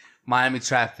that Miami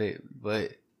traffic,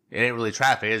 but it ain't really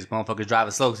traffic. It's motherfuckers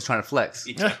driving slow because trying to flex.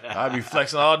 I'd be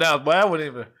flexing all down, but I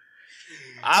wouldn't even.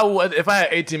 I would if I had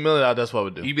 18 million. That's what I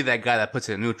would do. You be that guy that puts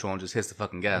it in neutral and just hits the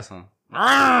fucking gas, huh?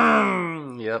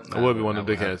 Yep. I would be one of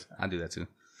the dickheads. I do that too.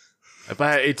 If I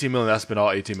had 18 million, I'd spend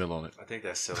all 18 million on it. I think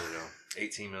that's silly though.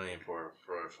 18 million for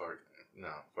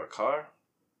a car.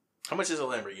 How much is a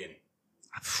Lamborghini?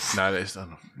 Nah, that's I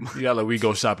don't know. You gotta let we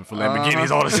go shopping for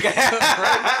Lamborghinis all this.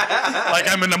 Like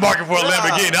I'm in the market for a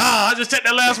Lamborghini. I just checked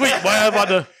that last week. Boy, I was about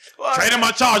to trade in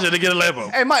my Charger to get a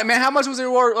Lambo. Hey, Mike, man, how much was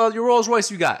your Rolls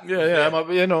Royce you got? Yeah.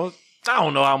 You know, I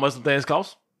don't know how much the things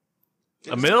cost.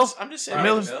 A mil? I'm just A saying.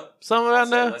 mil? mil? Something around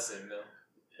there. Less than a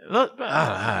mil. Look,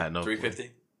 I know.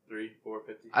 350,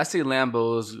 450. I see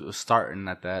Lambos starting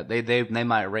at that. They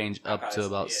might range up to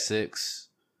about Yeah. 6,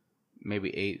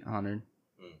 maybe 800.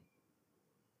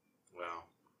 Well,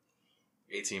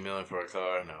 18 million for a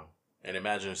car, no. And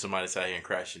imagine if somebody sat here and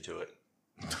crashed into it.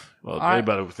 Well, All they right.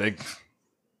 better think.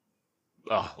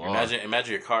 Oh, Lord.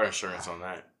 Imagine your car insurance on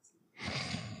that.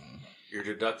 Your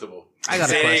deductible. I got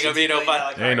a Say it ain't question. gonna be no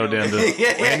fun. Ain't no damn.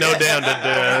 Yeah. Ain't no damn.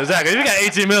 Exactly. If you got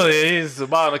 18 million, he's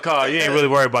buying a car. You ain't really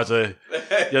worried about your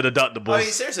deductibles. I mean,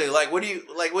 seriously, like, what are you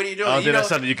doing? I don't You think know, that's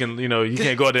something you can. You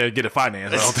can't go out there and get it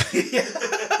financed. I don't think. yeah.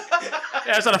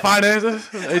 Yeah, that's not a finance.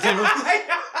 18 million.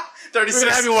 We're 36.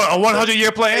 gonna have you a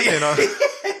 100-year plan. You know.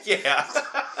 Yeah.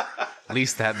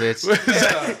 Lease that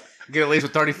bitch. Get a lease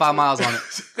with 35 miles on it.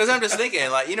 Because I'm just thinking,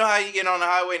 like, you know how you get on the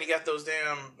highway and you got those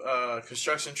damn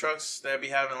construction trucks that be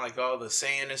having, like, all the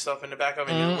sand and stuff in the back of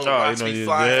it, and your little rocks be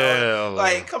flying on.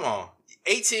 Like, come on.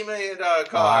 $18 million car.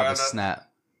 Oh, I have on a snap.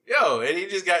 Yo, and he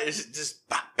just got just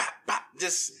bop, bop, bop,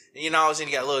 just, you know, and you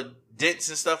got little dents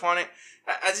and stuff on it.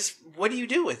 I just, what do you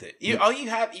do with it? You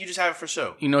just have it for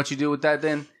show. You know what you do with that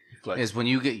then? Flex. Is when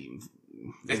you get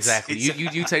exactly it's-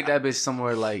 you take that bitch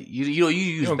somewhere like you use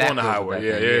You don't go on the highway.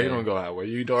 Yeah. You don't go highway.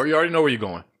 You already know where you're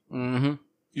going. Mm-hmm.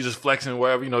 You just flexing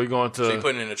wherever. You're going to. So you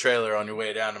put it in a trailer on your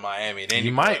way down to Miami, then You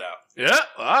you, might. pull it out.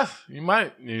 Yeah, you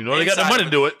might. You know they got the Inside money of-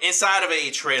 to do it. Inside of a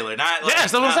trailer, not like, Yeah,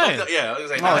 that's what I'm not saying. hooked up- Yeah, I was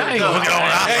like, Oh, not I I ain't hooked gonna up. hook it on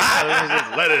outside.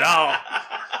 Just let it out.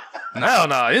 Hell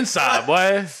no, inside,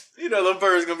 boy. You know, little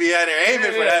bird's gonna be out there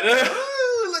aiming for that. Yeah.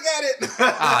 Ooh, look at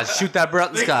it. Shoot that bird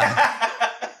up the sky.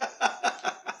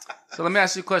 So let me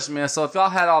ask you a question, man. So if y'all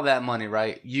had all that money,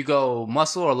 right? You go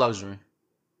muscle or luxury?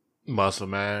 Muscle,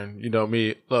 man. You know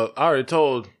me. Look, I already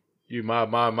told you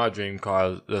my dream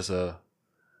car is a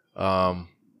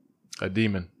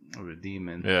demon. Or a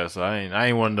demon? Yeah, so I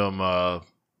ain't one of them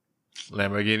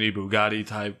Lamborghini, Bugatti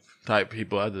type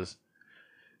people. I just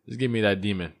give me that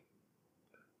demon.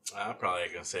 I'm probably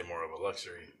gonna say more of a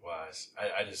luxury wise.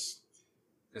 I just,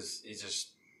 because it's just,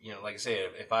 you know, like I said,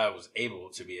 if I was able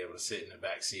to be able to sit in the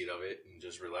back seat of it and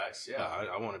just relax, yeah,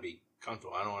 I want to be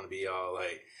comfortable. I don't want to be all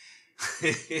like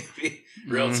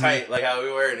real Mhm. tight, like how we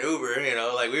were in Uber, you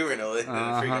know, like we were in a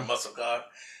freaking muscle car,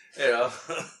 you know.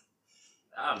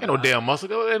 Ain't no damn muscle.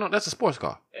 That's a sports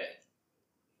car.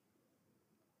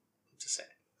 Just saying.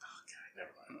 Oh,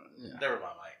 God, never mind,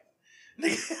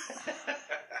 Mike.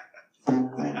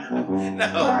 No.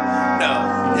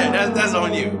 Yeah, that's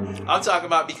on you. I'm talking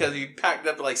about because you packed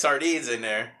up like sardines in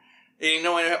there. And you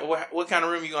know what kind of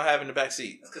room you gonna have in the back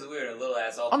seat? That's because we were in a little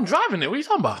ass. I'm driving it. What are you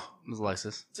talking about? It was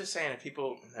Lexus. Just saying that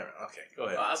people. Okay, go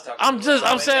ahead. I was talking I'm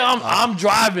saying I'm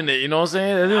driving it. You know what I'm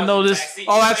saying? I didn't know this.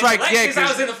 Oh, that's right, yeah, Lexus, I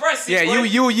was in the front seat. Yeah, boy.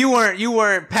 you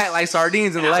weren't packed like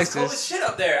sardines in the I was cold as Lexus. shit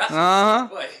up there. Uh-huh.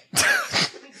 For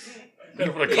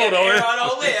the We had coat air over on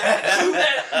all lit. I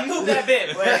had to move that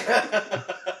bit, boy.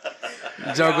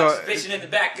 Joe I was go, bitching in the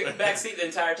back seat the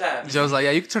entire time. Joe's like,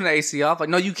 yeah, you can turn the AC off. Like,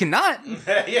 no, you cannot.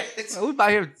 Yeah, it's- We about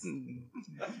here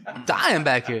dying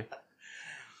back here.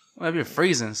 Well, you're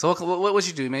freezing. So what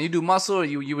you do, man? You do muscle or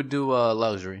you would do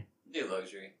luxury? Do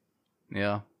luxury.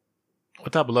 Yeah.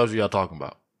 What type of luxury y'all talking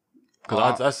about?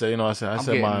 Because I say, I said I'm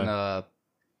getting mine.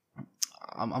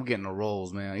 I'm getting a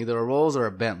Rolls, man. Either a Rolls or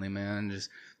a Bentley, man. Just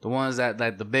the ones that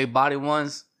like the big body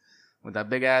ones with that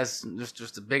big ass,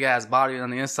 just a big ass body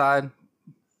on the inside.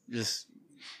 Just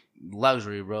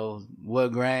luxury, bro.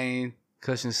 Wood grain,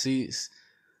 cushion seats.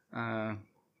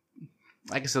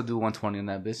 I can still do 120 in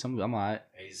that bitch. I'm alright.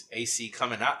 AC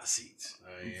coming out the seats. I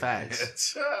mean,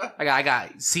 Facts. I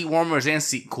got seat warmers and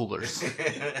seat coolers.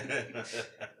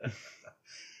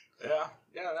 no,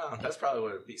 that's probably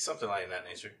what it'd be. Something like that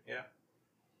nature. Yeah.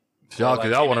 Y'all,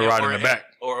 cause y'all want to ride in the back.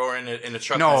 Or in the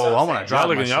truck. No, I want to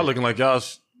drive. Y'all looking like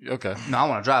y'all's okay. No, I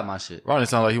want to drive my shit. Ronnie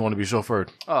sounds like he want to be chauffeured.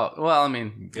 Oh well, I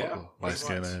mean, Yeah. Light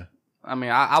skin, man. I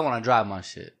mean, I want to drive my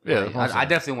shit. Yeah, Like, that's what I'm I saying.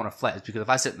 definitely want to flex because if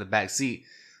I sit in the back seat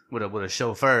with a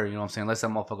chauffeur, you know what I'm saying? Unless that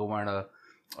motherfucker wearing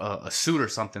a suit or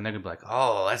something, they're gonna be like,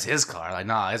 "Oh, that's his car." Like,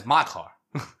 nah, it's my car.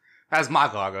 That's my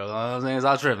car, girl. You know what I'm saying? It's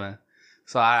all tripping.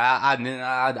 So I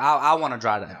want to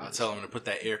drive that. I'll bitch. tell them to put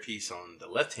that earpiece on the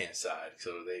left hand side,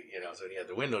 so they, so when you have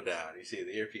the window down, you see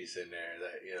the earpiece in there.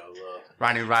 That little.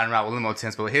 Riding around with limo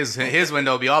tents, but his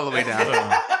window be all the way down.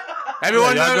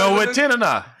 Everyone, Y'all going with 10 or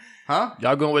not? Huh?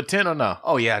 Y'all going with 10 or not?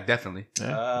 Oh yeah, definitely.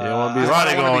 Yeah. You don't want to be I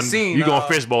Ronnie wanna be going. seen. You going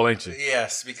fishbowl, ain't you?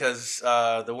 Yes, because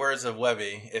the words of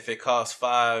Webby, if it costs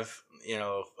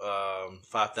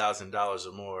 $5,000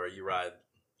 or more, you ride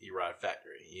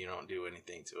factory. You don't do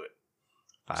anything to it.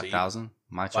 5,000.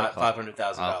 My truck.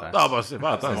 $500,000. Okay. No, but if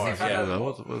I thought Yeah.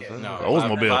 what's No,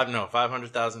 Oldsmobile.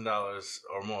 $500,000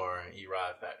 or more, you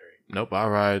ride factory. Nope, I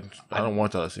ride. I don't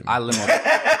want y'all to see me. I limo.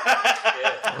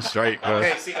 I'm straight, bro.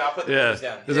 Okay, see, I'll put the Yeah.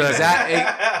 numbers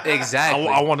down. Exactly.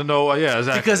 I want to know. Yeah,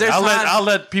 exactly. Because there's times- I'll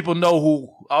let people know who.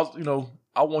 I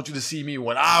want you to see me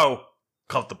when I'm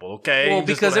comfortable. Okay. Well,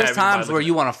 Just because gonna there's have everybody times where looking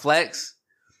you want to flex,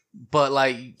 but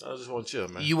like I just want to chill,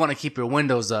 man. you want to keep your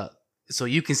windows up so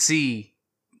you can see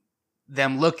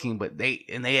them looking, but they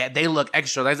look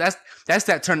extra. That's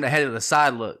that turn the head to the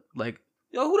side look. Like,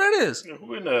 yo, who that is?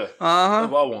 Who in there? Uh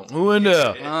What I want. Who in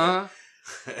there? huh.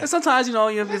 And sometimes if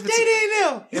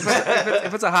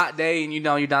it's a hot day and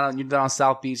you're down on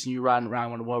South Beach and you're riding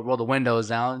around when roll the windows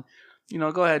down,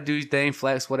 go ahead, do your thing,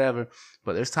 flex, whatever.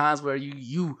 But there's times where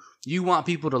you want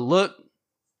people to look,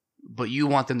 but you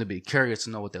want them to be curious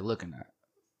to know what they're looking at,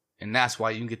 and that's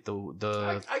why you can get the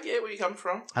I get where you're coming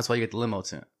from. that's why you get the limo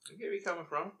tent. I get where you're coming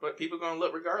from, but people gonna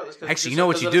look regardless. Actually, you know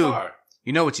what you do?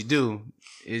 You know what you do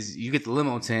is you get the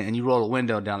limo tent and you roll the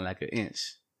window down like an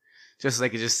inch, just so they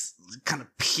can just kind of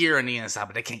peer on the inside,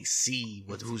 but they can't see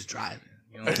who's driving.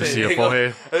 You know what I'm To saying? see your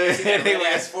forehead. They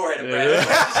last forehead, Yeah.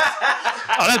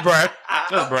 Oh, that's Brad.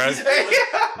 That's Brad.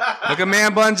 Look at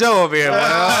Man Bun Joe over here.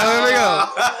 Well, there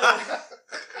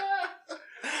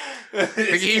we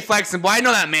go. He flexing, boy. I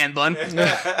know that Man Bun.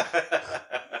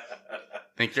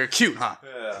 Think you're cute, huh?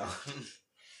 Yeah.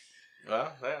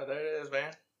 Well, there it is,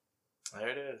 man. There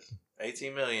it is.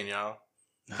 18 million, y'all.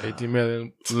 18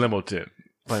 million limo tent.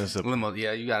 Plain and simple. Limo,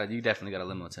 yeah, you definitely got a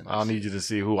limo tent. I don't need you to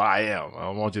see who I am. I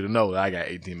want you to know that I got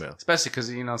 18 mil. Especially because,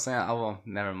 what I'm saying?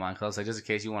 Never mind. Because just in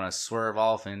case you want to swerve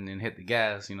off and hit the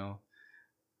gas, but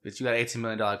you got an $18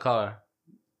 million car,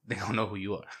 they don't know who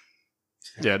you are.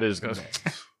 Yeah, they're just gonna.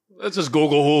 Let's just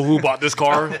Google who bought this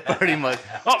car. Pretty much.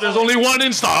 Oh, there's only one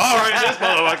in stock. All right, this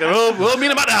motherfucker. We'll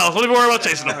meet him at the house. Don't even worry about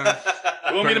chasing him.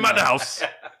 We'll meet him at the house.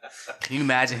 Can you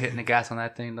imagine hitting the gas on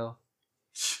that thing, though?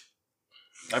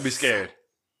 I'd be scared.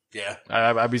 Yeah.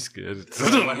 I'd be scared. Slow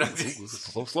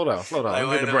down. Like Let me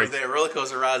when hit the it was brakes. that roller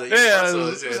coaster ride that Yeah. I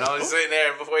was sitting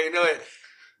there before you knew it.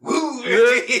 Woo!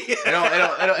 It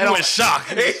don't You in shock.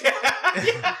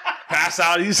 Pass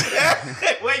out. You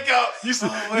Wake up. you still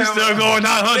going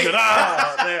 900.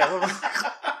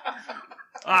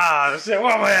 Damn. Shit.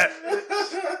 Where am I at?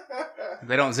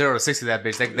 They don't 0 to 60 that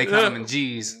bitch. They count them in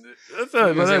G's. That's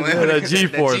that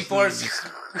G-force. That G-force.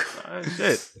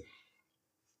 Shit.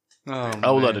 Oh, I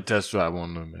would man. like to test drive one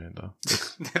of them, man, though.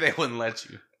 They wouldn't let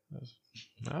you.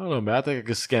 I don't know, man. I think I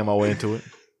could scam my way into it.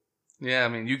 Yeah, I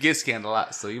mean, you get scammed a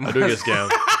lot, so you I might. do get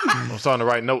scammed. I'm starting to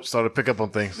write notes, starting to pick up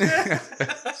on things. So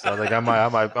I think I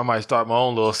might start my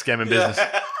own little scamming business.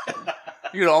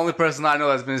 You're the only person I know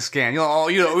that's been scammed.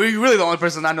 You're really the only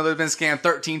person I know that's been scammed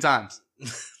 13 times.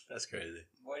 That's crazy.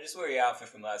 Boy, just wear your outfit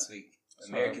from last week.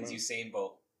 Americans Usain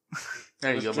Bolt.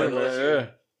 There you go, True, buddy. man, yeah.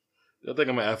 I think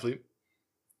I'm an athlete.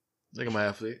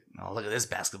 Oh, look at this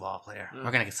basketball player.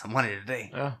 We're gonna get some money today.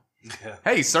 Yeah.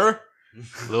 Hey, sir.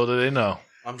 Little do they know.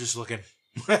 I'm just looking.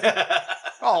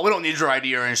 Oh, we don't need your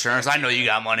ID or insurance. I know you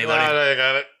got money, buddy. I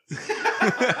got it.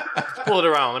 Pull it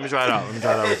around. Let me try it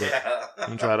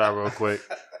out real quick.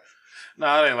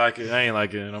 Nah, I ain't like it.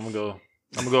 I'm gonna go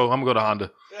to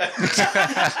Honda.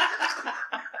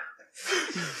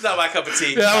 It's not my cup of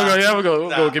tea. Yeah, I'm gonna go.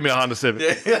 Go give me a Honda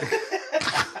Civic.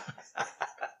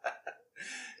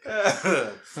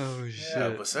 Oh, Yeah,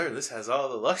 but sir, this has all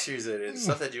the luxuries in it.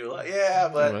 Stuff that you like. Yeah,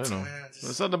 but I know. just-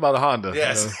 There's something about a Honda.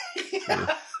 yes. You know.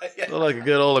 Yes. Look like a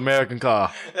good old American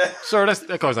car. Sir,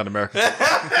 that car's not American. It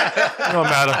don't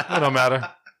matter. It don't matter.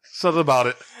 Something about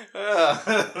it.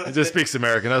 It just speaks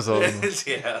American, that's all.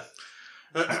 Yeah.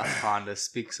 Honda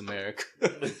speaks American.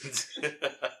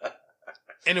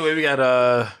 Anyway, we're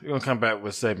gonna come back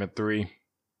with segment 3.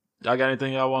 Y'all got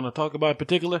anything y'all want to talk about in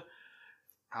particular?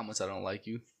 How much I don't like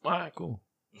you. All right, cool.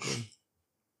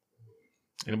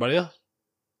 Anybody else?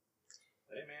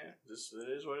 Hey man, this it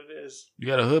is what it is. You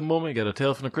got a hood moment? You got a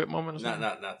Tales from the Crypt moment? Or something?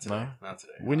 Not today. No? Not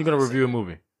today. When you gonna review a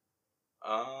movie?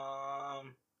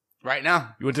 Right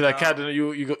now. You went to that No. Captain?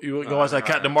 You No, gonna watch that no,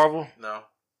 Captain no. Marvel? No,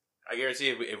 I guarantee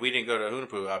if we didn't go to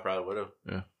Hunapoo, I probably would have.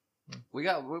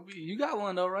 You got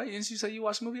one though, right? Didn't you say you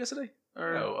watched a movie yesterday?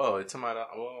 Or It's my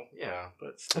well, yeah, but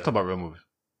I'm still. talking about real movies.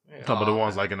 Yeah. I'm talking about the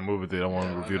ones like in the movie theater. I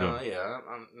want to review them. Yeah,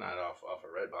 I'm not off of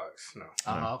Redbox. No.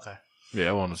 Oh, okay. Yeah,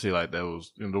 I want to see like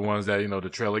those, the ones that the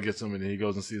trailer gets them and then he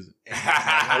goes and sees it.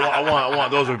 I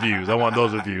want those reviews. I want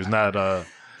those reviews, not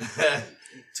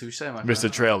Touche, my Mr.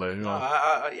 friend. Trailer.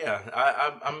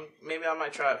 I'm maybe I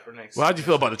might try it for next. Well, how'd you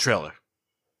feel about the trailer?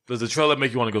 Does the trailer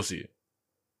make you want to go see it?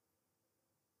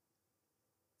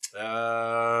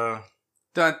 Dun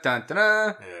dun dun.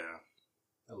 dun. Yeah,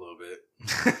 a little bit.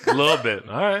 A little bit.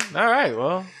 All right.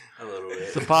 Well, A little bit.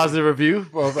 it's a positive review,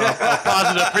 or a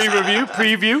positive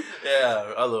preview.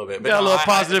 Yeah, a little bit. But Got a little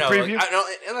positive preview?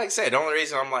 And like I said, the only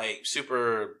reason I'm like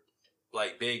super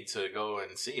like big to go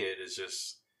and see it is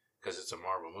just because it's a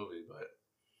Marvel movie. But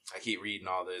I keep reading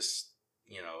all this,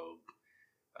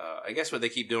 I guess what they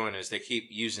keep doing is they keep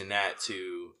using that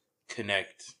to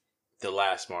connect the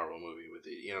last Marvel movie with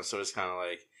it. So it's kind of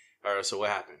like, all right, so what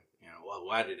happened? Well,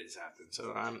 why did this happen?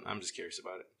 So I'm just curious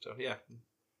about it. So yeah,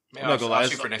 maybe I'm not gonna lie, I'll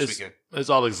shoot for next weekend. It's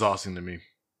all exhausting to me.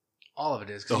 All of it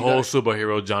is. 'cause The you whole gotta-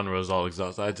 superhero genre is all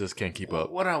exhausting. I just can't keep up.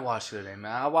 What did I watch today,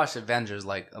 man? I watched Avengers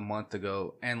like a month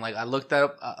ago, and like I looked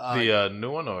up The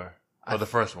new one or the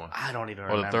first one? I don't even or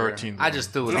the remember. 13th I one.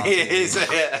 just threw it on.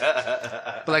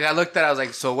 TV. But like I looked at it, I was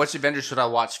like, so which Avengers should I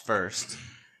watch first?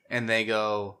 And they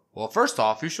go, well, first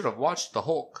off, you should have watched the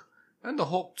Hulk and the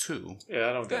Hulk 2. Yeah,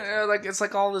 I don't get it. Yeah, like it's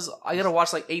like all this. I gotta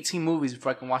watch like 18 movies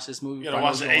before I can watch this movie. You before gotta I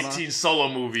know watch the what's going on. 18 solo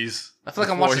movies. I feel like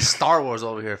I'm before watching you- Star Wars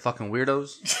over here, fucking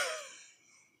weirdos.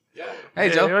 Hey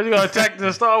Yeah, Joe. you gotta attack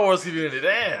the Star Wars community.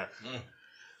 Damn.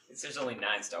 There's only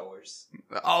 9 Star Wars.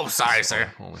 Oh, sorry, sir.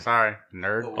 Only. Sorry,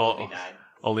 nerd. Only 9.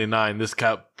 Only 9 this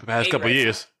past Eight couple right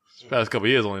years. Past couple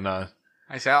years, only 9.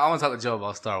 Actually, I want to talk to Joe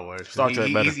about Star Wars. Star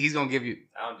Trek better. He's gonna give you.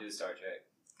 I don't do Star Trek.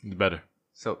 It's better.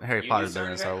 So Harry You Potter's do better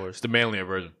than Star Star Trek? Wars. It's the manlier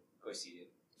version. Of course you do.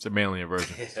 It's a manlier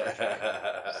version.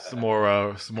 It's a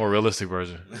more realistic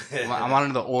version. I'm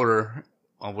on the order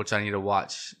on which I need to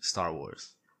watch Star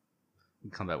Wars.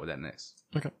 We'll come back with that next.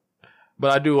 Okay.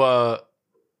 But I do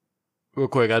real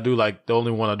quick, I do like the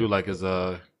only one I do like is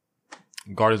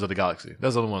Guardians of the Galaxy.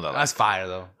 That's the only one that I like. That's fire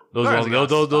though. Those Guardians of the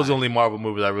Galaxy is are the fire. only Marvel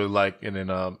movies I really like. And then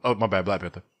oh my bad, Black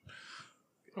Panther.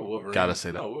 Wolverine. Gotta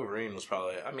say that. No, Wolverine was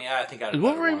probably. I mean, I think I. Is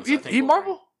Wolverine he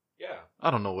Marvel? Yeah.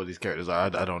 I don't know what these characters are. I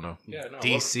don't know. Yeah. No.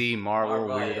 DC, Marvel,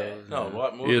 Marvel, weirdos. No.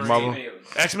 What? He is Marvel.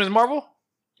 X-Men's Marvel?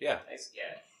 Yeah. Yeah.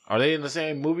 Are they in the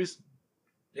same movies?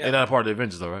 Yeah. They're not part of the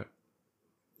Avengers though, right?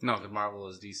 No, because Marvel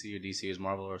is DC or DC is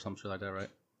Marvel or some shit like that, right?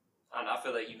 I don't know. I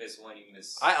feel like you miss one, you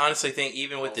miss. I honestly think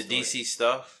even with the Whole story. DC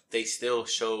stuff, they still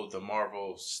show the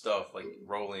Marvel stuff like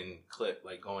rolling clip,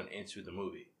 like going into the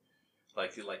movie,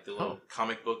 like the little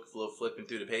comic book, little flipping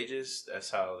through the pages.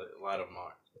 That's how a lot of them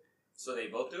are. So they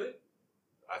both do it?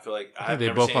 I feel like I think I've they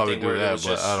never both seen probably anything do where that, it was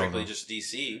but just I don't strictly know. just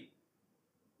DC.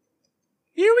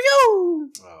 Here we go.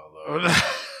 Oh Lord.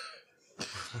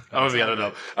 I don't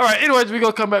know. All right. Anyways, we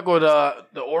gonna come back with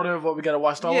the order of what we gotta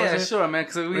watch Star Wars. Yeah, in. sure, man.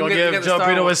 Because We gonna give Joe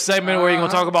Brito a segment where he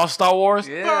gonna talk about Star Wars.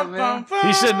 Yeah, man.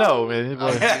 He should know, man. You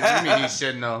mean you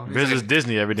should know? Visits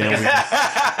Disney every damn week. All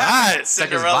right,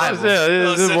 Cinderella. Bible. Yeah,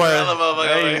 this Little boy. Cinderella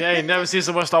motherfucker. I ain't never seen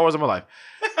so much Star Wars in my life.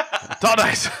 Talk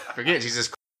nice. Forget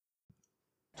Jesus.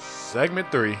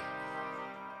 Segment 3.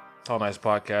 Talk Nice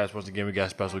Podcast. Once again, we got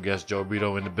special guest Joe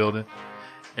Brito in the building.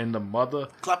 And the mother.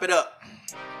 Clap it up.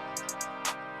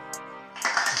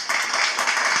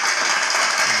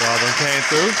 God done came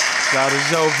through. Shout out to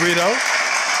Joe Brito.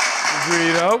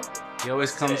 He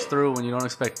always comes through when you don't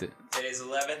expect it. Today's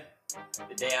 11.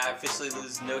 The day I officially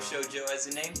lose No Show Joe as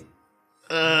a name.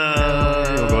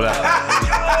 We'll go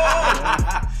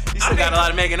that. You still got a lot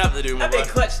of making up to do, my I've boy. been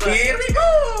clutch. Here we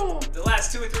go. The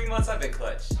last 2 or 3 months, I've been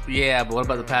clutch. Yeah, but what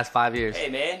about the past 5 years? Hey,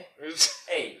 man.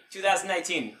 Hey,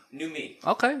 2019, new me.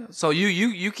 Okay, so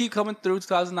you keep coming through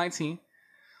 2019.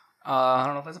 I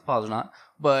don't know if that's a pause or not,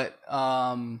 but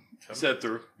You said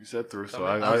through. So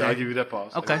Okay. I give you that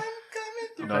pause. okay.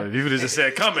 No, if you would have just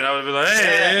said coming, I would have been like,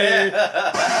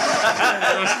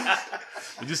 hey.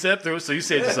 You just said through, so you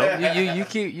said yourself.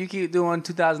 You keep doing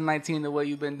 2019 the way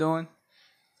you've been doing.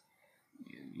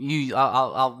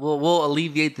 We'll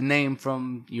alleviate the name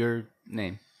from your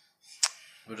name.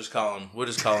 We'll just call him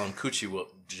Coochie Whoop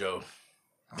Joe.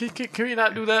 Can we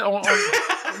not do that?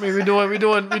 I mean, we're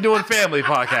doing family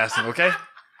podcasting, okay?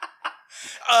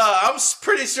 I'm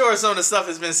pretty sure some of the stuff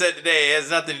that's been said today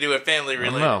has nothing to do with family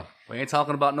related. No, We ain't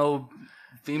talking about no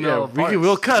female. yeah,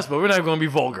 we'll cuss, but we're not going to be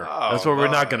vulgar. That's what we're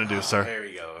not going to do, sir. There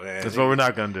we go, man. That's what we're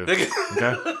not going to do. Okay?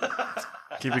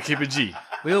 Keep it G.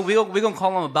 We gonna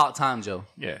call him About Time Joe.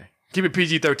 Yeah. Keep it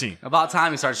PG-13. About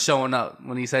time he starts showing up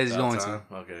when he says he's going to.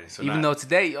 Okay, so Even though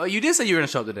today, you did say you were gonna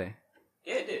show up today.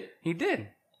 Yeah, it did. He did.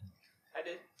 I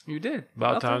did. You did.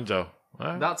 About Okay. time, Joe. All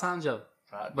right. About time Joe.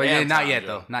 But yeah, not yet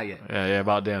though. Not yet. Yeah,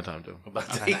 about damn time, Joe. But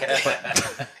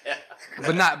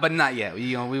not yet.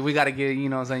 You know, we gotta give. You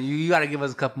know what I'm saying? You gotta give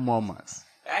us a couple more months.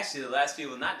 Actually, the last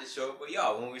people not to show up were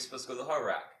y'all when we were supposed to go to Hard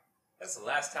Rock. That's the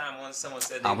last time someone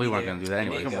said We weren't gonna do that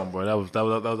anyway. Come on, boy. That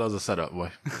was a setup,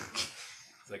 boy.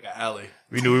 It's like an alley.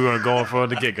 We knew we weren't going from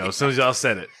the get-go. As soon as y'all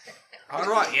said it. Hard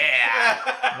Rock,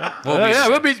 yeah.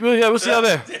 We'll see y'all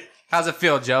there. How's it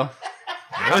feel, Joe?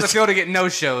 How's it feel to get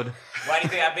no-showed? Why do you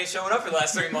think I've been showing up for the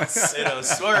last 3 months? It done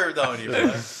swerved on you,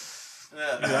 man.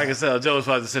 Yeah, I can tell Joe was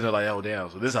probably sitting there like, oh, damn,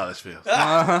 so this is how this feels.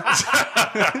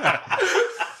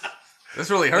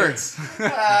 This really hurts.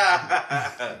 Damn.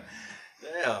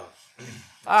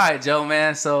 All right, Joe,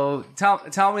 man. So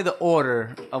tell me the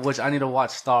order of which I need to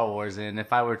watch Star Wars in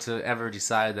if I were to ever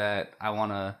decide that I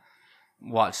want to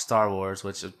watch Star Wars,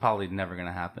 which is probably never going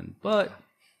to happen. But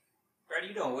Brad,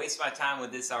 you don't waste my time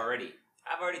with this already.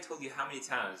 I've already told you how many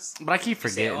times. I keep You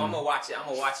say, forgetting. I'm gonna watch it. I'm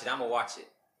gonna watch it. I'm gonna watch it.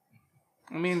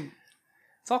 I mean,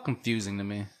 it's all confusing to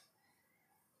me.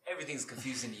 Everything's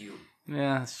confusing to you.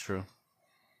 Yeah, that's true.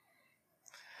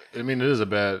 I mean, it is a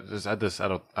bad. I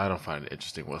don't find it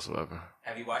interesting whatsoever.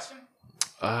 Have you watched him?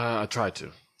 I tried to.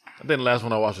 I think the last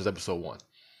one I watched was episode 1.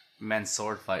 Men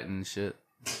sword fighting and shit.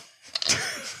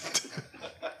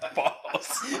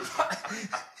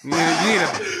 You need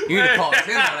to call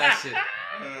him on that shit.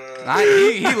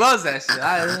 He loves that shit.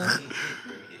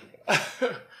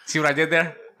 See what I did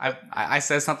there? I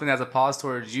said something as a pause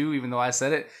towards you, even though I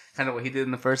said it. Kind of what he did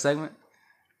in the first segment.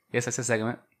 Yes, I said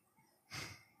segment.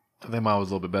 I think mine was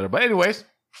a little bit better. But anyways.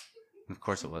 Of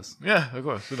course it was. Yeah, of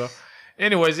course. You know.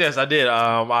 Anyways, yes, I did.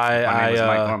 My name was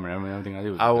Mike Norman. Everything I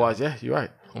do. I watched. Yeah, you're right.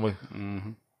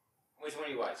 Mm-hmm. Which one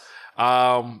you watched?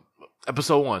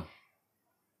 Episode 1.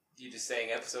 You just saying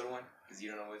episode 1 because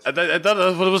you don't know which. I thought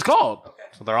that's what it was called. Okay.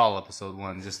 So they're all episode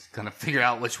 1. Just kind of figure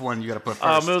out which one you got to put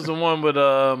first. It was the one with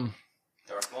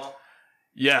Darth Maul.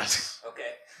 Yes.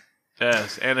 Okay.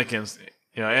 Yes, Anakin's.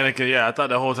 You know, Anakin. Yeah, I thought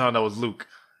the whole time that was Luke.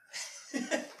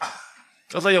 I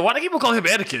was like, yo, why do people call him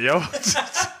Anakin, yo?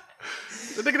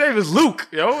 The nigga name is Luke,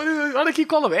 yo. Why do they keep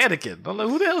calling him Anakin? I'm like,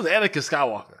 who the hell is Anakin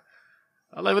Skywalker?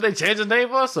 I'm like, would they change his name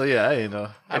for us? So yeah, I didn't know.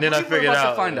 And then I figured We're about out.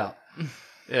 to find out.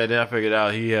 Yeah, then I figured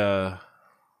out he.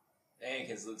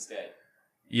 Anakin's Luke's dad.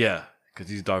 Yeah, because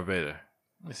he's Darth Vader.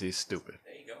 He's stupid.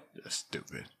 There you go. Yeah,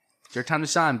 stupid. It's your time to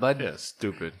shine, bud. Yeah,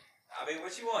 stupid. I mean,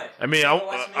 what you want? I mean, You wanna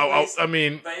watch him anyways? I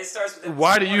mean, But it starts with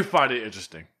why do episode you 1. find it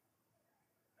interesting?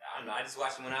 I don't know. I just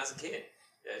watched him when I was a kid.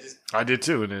 I did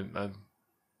too, and then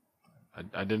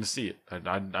I didn't see it. I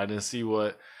didn't see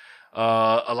what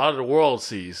a lot of the world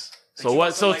sees. But So you what?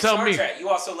 also So like tell Star me. Trek. You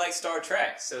also like Star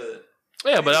Trek, so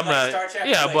Yeah, but you I'm like not. Star Trek,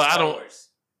 you Yeah, like but I Star don't. Wars.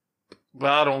 But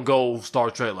I don't go Star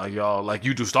Trek like y'all. Like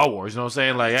you do Star Wars. You know what I'm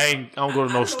saying? Like I don't go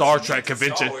to no Star Trek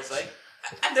convention. Star Wars, like,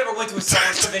 I never went to a Star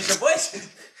Wars convention. What?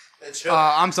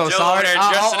 I'm so sorry.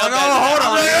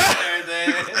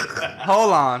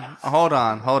 Hold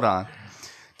on.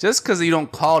 Just because you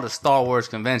don't call it a Star Wars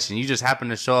convention, you just happen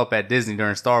to show up at Disney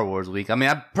during Star Wars week. I mean,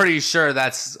 I'm pretty sure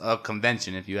that's a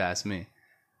convention, if you ask me.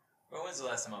 Well, when's the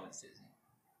last time I went to Disney?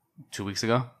 2 weeks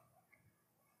ago?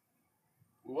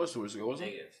 What was 2 weeks ago? Was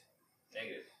it?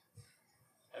 Negative.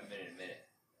 Haven't been in a minute.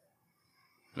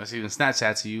 Let's even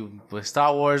Snapchat to you with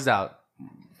Star Wars out.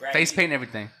 Brad, Face paint and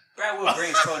everything. Brad will bring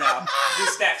his phone out. Do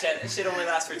Snapchat. That shit only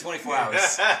lasts for 24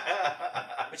 hours.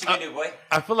 What you gonna do, boy?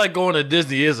 I feel like going to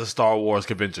Disney is a Star Wars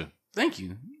convention. Thank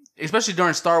you. Especially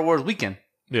during Star Wars weekend.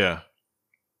 Yeah.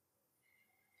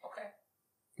 Okay.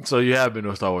 So you have been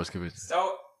to a Star Wars convention.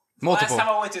 So, Multiple. last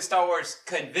time I went to Star Wars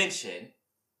convention,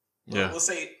 Yeah. we'll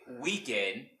say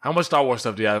weekend, How much Star Wars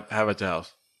stuff do you have at your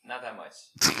house? not that much.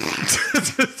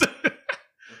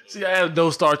 See, I have no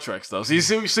Star Trek stuff. So do you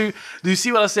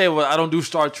see what I said? Well, I don't do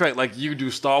Star Trek like you do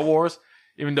Star Wars,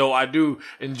 even though I do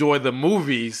enjoy the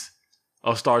movies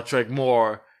of Star Trek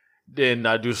more then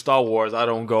I do Star Wars. I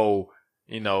don't go,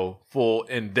 full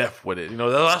in depth with it.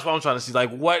 That's what I'm trying to see.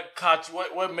 Like,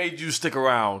 what made you stick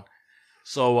around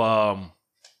so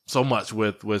much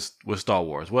with Star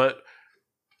Wars? What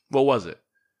was it?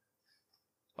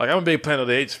 Like, I'm a big Planet of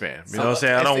the Apes fan. You know what I'm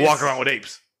saying? I don't walk around with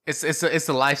apes. It's a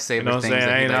lifesaver. You know what I'm thing. saying?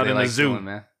 I ain't out in the zoo. Doing,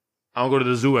 man. I don't go to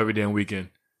the zoo every damn weekend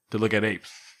to look at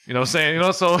apes. You know what I'm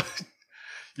saying? So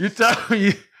you tell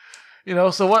me,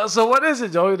 so what is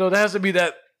it, Joe? There has to be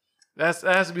that has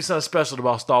to be something special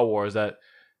about Star Wars that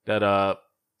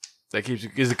keeps you.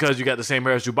 Is it because you got the same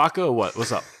hair as Chewbacca or what?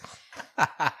 What's up?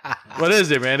 What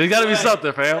is it, man? There's got to be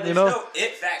something, fam. There's no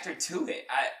it factor to it.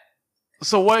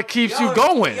 So what keeps you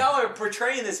going? Y'all are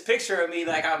portraying this picture of me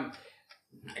like I'm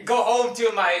go home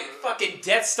to my fucking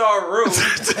Death Star room.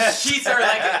 Sheets are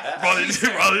like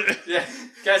Yeah,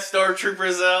 got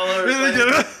Stormtroopers all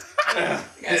got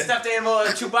a stuffed animal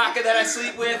Chewbacca that I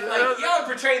sleep with. Like y'all are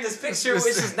portraying this picture which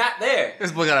is not there.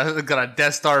 This boy got a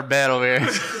Death Star bed over here.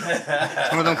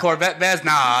 One of them Corvette beds?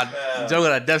 Nah, Joe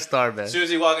got a Death Star bed. As soon as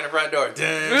he walk in the front door,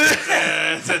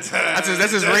 That's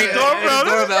his ring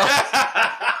doorbell.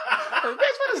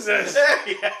 What is this?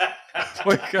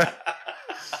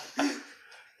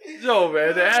 Yo,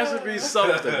 man, there has to be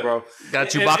something, bro.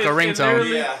 Got a Chewbacca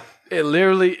ringtone. It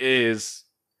literally is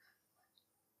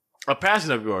a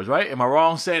passion of yours, right? Am I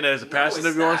wrong saying that it's a passion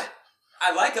of yours? Not.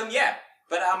 I like them, yeah.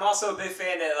 But I'm also a big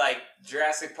fan of like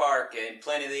Jurassic Park and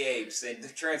Planet of the Apes and the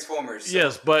Transformers. So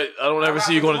Yes, but I don't ever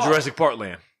see you going to Jurassic Park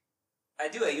Land. I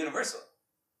do at Universal.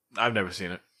 I've never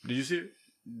seen it. Did you see it?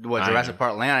 What, Jurassic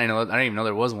Park Land? I didn't even know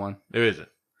there was one. There isn't.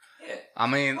 Yeah. I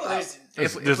mean, Well,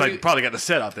 There's like probably got the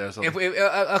set out there or something.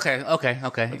 Okay.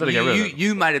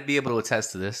 You might be able to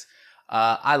attest to this.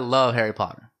 I love Harry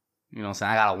Potter. You know what I'm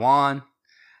saying? I got a wand.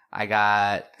 I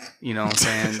got, you know what I'm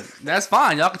saying? That's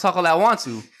fine. Y'all can talk all that want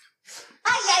to.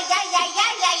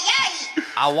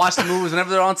 I watch the movies whenever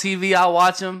they're on TV. I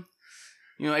watch them.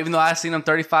 Even though I've seen them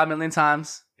 35 million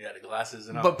times. Yeah, the glasses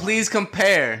and all. But please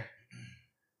compare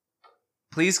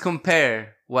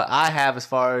what I have as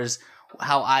far as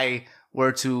how I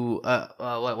were to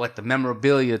what the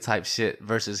memorabilia type shit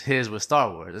versus his with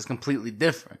Star Wars. It's completely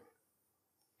different.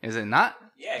 Is it not?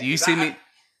 Yeah. Do you see me?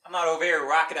 I'm not over here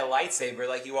rocking a lightsaber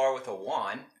like you are with a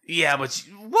wand. Yeah, but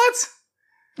what?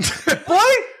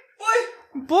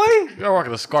 Boy. You're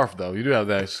rocking a scarf though. You do have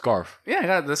that scarf. Yeah, I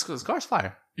got this scarf's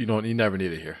fire. You never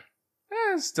need it here.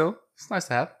 Yeah, it's nice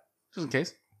to have, just in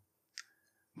case.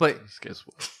 But Just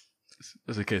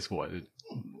in case what?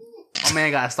 my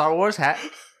man got a Star Wars hat,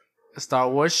 a Star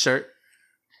Wars shirt,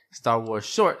 Star Wars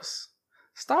shorts,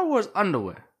 Star Wars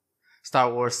underwear,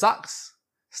 Star Wars socks,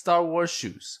 Star Wars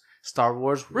shoes, Star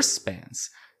Wars wristbands,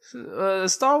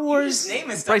 Star Wars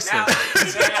naming stuff bracelet. now.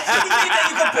 Anything that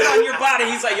you can put on your body,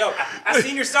 he's like, yo, I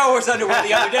seen your Star Wars underwear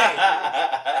the other day.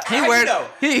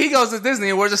 He goes to Disney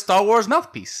and wears a Star Wars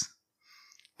mouthpiece.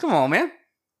 Come on, man.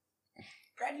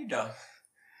 Brad, you dumb.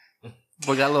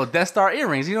 Boy got little Death Star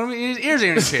earrings. You know what I mean? His ears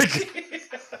ain't shit.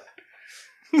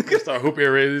 Star hoop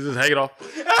earrings just hanging off.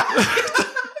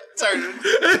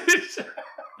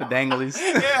 The danglies.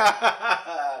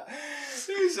 Yeah.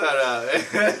 Shut up.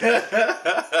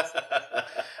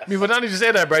 I mean, but now that you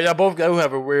say that, bro, y'all both do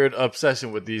have a weird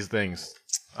obsession with these things.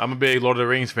 I'm a big Lord of the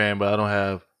Rings fan, but I don't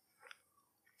have.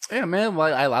 Yeah, man.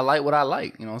 Like I like what I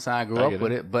like. You know what I'm saying? I grew I up get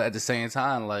with it. it, but at the same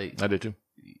time, like I did too.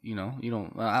 you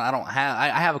don't. I don't have.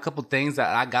 I have a couple things that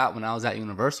I got when I was at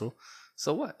Universal.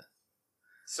 So what?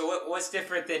 So what's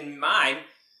different than mine?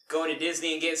 Going to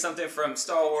Disney and getting something from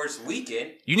Star Wars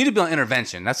Weekend. You need to be on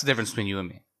intervention. That's the difference between you and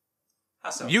me. How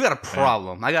so? You got a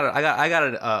problem. I got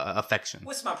an affection.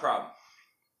 What's my problem?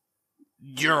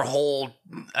 Your whole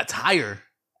attire.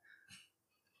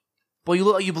 Boy, you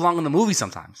look like you belong in the movie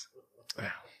sometimes.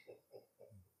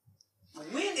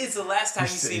 When is the last time you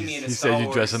seen me in a Star said Wars?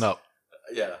 you dressing up.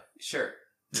 Yeah. Sure.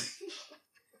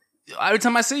 Every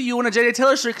time I see you in a J.J.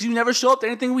 Taylor shirt, because you never show up to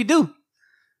anything we do.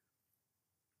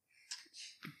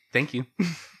 Thank you.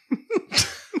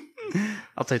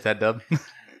 I'll take that, Dub.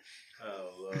 Oh,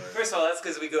 Lord. First of all, that's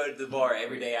because we go to the bar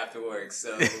every day after work.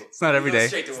 So It's not every we go day.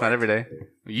 straight to It's work. not every day.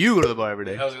 You go to the bar every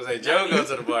day. I was going to say, Joe goes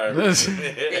to the bar. Yes,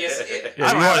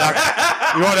 Yeah,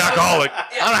 you are the alcoholic.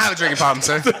 I don't have a drinking problem,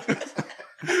 sir.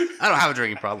 I don't have a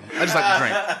drinking problem. I just like to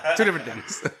drink. Two different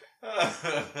things.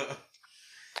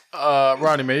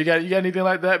 Ronnie, man, you got anything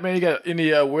like that, man? You got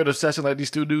any weird obsession like these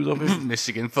two dudes over here?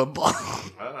 Michigan football.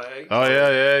 Oh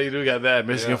yeah, you do got that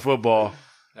Michigan football.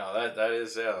 No, that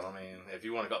is, yeah. I mean, if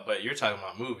you want to go, but you're talking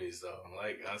about movies, though.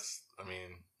 Like, that's, I mean,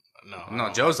 no. I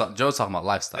No, don't- Joe's talking about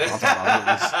lifestyle. I'm talking about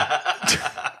movies.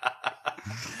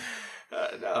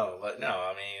 No, but no,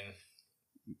 I mean,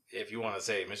 if you want to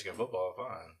say Michigan football,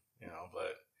 fine,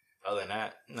 But other than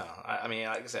that, no. I mean,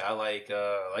 like I said, I like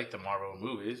the Marvel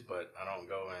movies, but I don't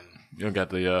go and You don't got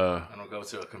the. I don't go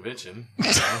to a convention.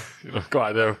 You don't go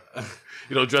out there.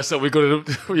 You don't dress up. We go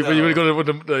to when you go to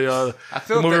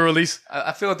the movie release.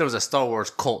 I feel like there was a Star Wars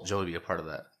cult. Joe would be a part of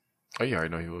that. Oh, you already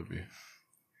know he would be.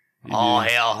 All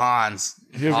hail Hans!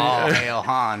 All hail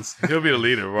Hans! He'll be the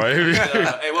leader, right?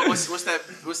 Hey, what's that?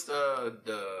 What's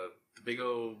the big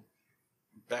old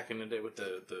back in the day with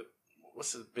the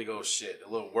what's the big old shit?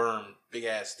 The little worm, big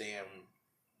ass damn,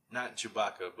 not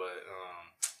Chewbacca, but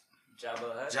Jabba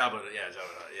the Hutt? Jabba,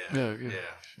 yeah.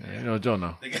 Yeah. You know, Joe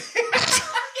know. I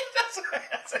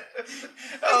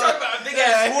was talking about a big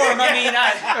ass worm. I mean,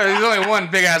 There's only one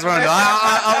big ass worm.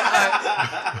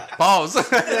 Pause.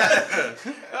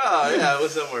 Oh yeah, it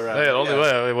was somewhere around. Hey, the only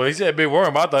way. Well, he said big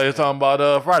worm. I thought he was talking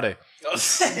about Friday.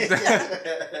 Big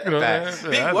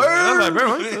worm.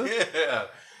 Yeah.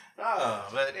 Oh,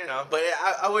 but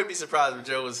I wouldn't be surprised if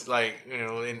Joe was like,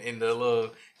 in the little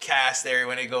cast area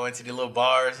when they go into the little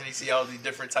bars and you see all these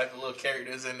different type of little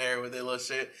characters in there with their little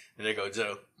shit, and they go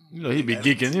Joe. He'd be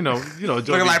geeking. Joe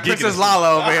looking like Princess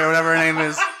Lala over here, whatever her name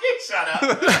is. Shut up.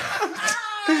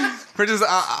 Princess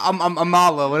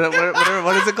Amala.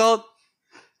 What is it called?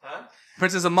 huh?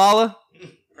 Princess Amala.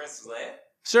 Princess Leia?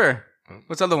 Sure.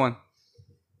 What's the other one?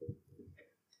 I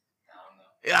don't know.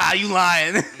 Yeah, you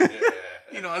lying.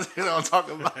 You know what I'm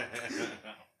talking about.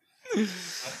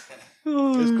 It's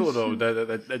cool though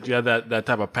that you have that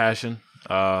type of passion.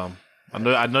 I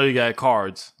know you got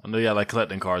cards. I know you got like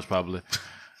collecting cards probably.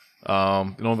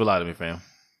 Don't be lying to me, fam.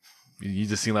 You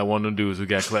just seem like one of them dudes who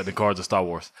got collecting cards of Star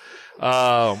Wars.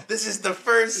 This is the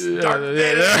first Darth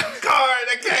Vader card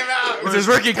that came out. It's his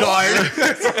rookie card.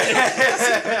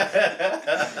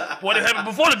 What happened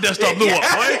before the Death Star blew up,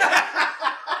 right?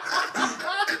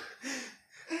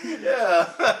 Yeah.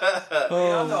 I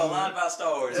know a lot about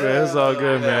Star Wars. Yeah, it's all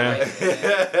good, man.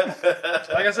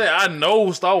 Like I said, I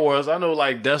know Star Wars. I know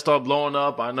like Death Star blowing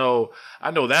up. I know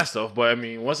that stuff. But I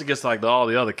mean, once it gets to like all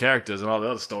the other characters and all the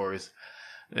other stories,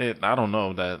 I don't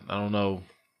know that. I don't know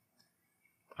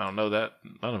that.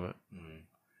 None of it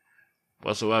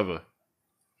whatsoever.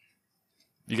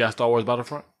 You got Star Wars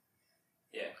Battlefront?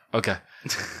 Yeah. Okay.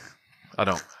 I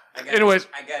don't. Anyways,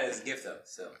 I got it as a gift though.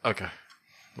 So. Okay.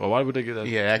 Well, why would they get that?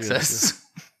 Yeah, access.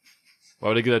 Why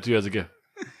would they get that to you as a gift?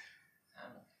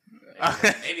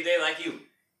 Maybe they like you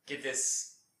get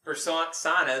this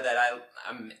persona that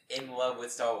I'm in love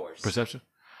with Star Wars. Perception?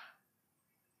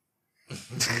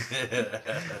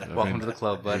 Welcome to the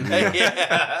club, buddy.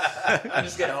 Yeah. I'm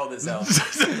just gonna hold this out.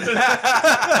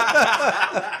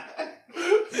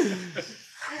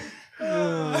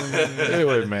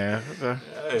 Anyway, man.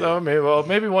 So,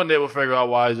 maybe one day we'll figure out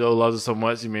why Joe loves it so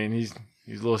much. I mean, he's a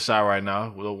little shy right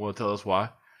now. We don't want to tell us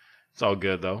why. It's all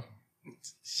good though.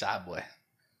 Shy boy.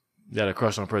 You got a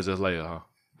crush on Princess Leia, huh?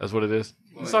 That's what it is.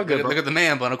 It's all good, bro. Look at the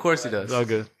man bun. Of course he does. It's all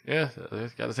good. Yeah,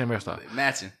 he's got the same hairstyle.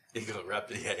 Matching. He gonna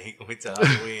wrap it. Yeah, he gonna wait till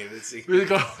Halloween. Let's see. Here you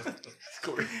go.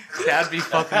 That'd be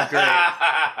fucking great.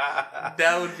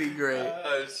 That would be great.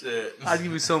 Oh shit! I'd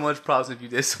give you so much props if you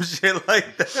did some shit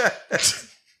like that.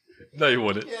 No, you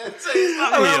wouldn't. Yeah, so he's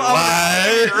not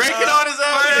Lie. ranking on his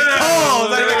ass. Oh,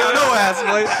 no ass,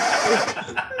 boy.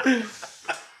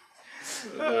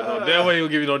 No damn way he'll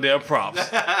give you no damn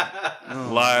props.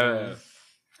 Lying.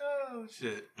 Oh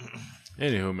shit!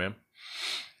 Anywho, man.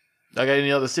 I got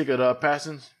any other secret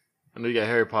passions? I know you got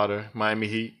Harry Potter, Miami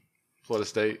Heat, Florida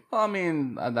State. Well, I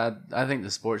mean, I think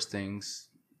the sports things.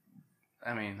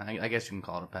 I mean, I guess you can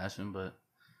call it a passion, but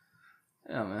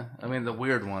yeah, man. I mean, the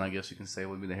weird one, I guess you can say,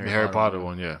 would be the Harry Potter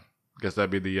one. Yeah. Guess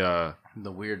that'd be the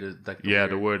weirdest. Like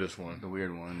the weirdest one. The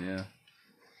weird one, yeah.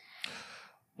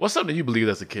 What's something you believed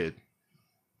as a kid?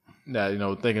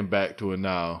 Now, thinking back to it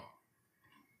now,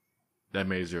 that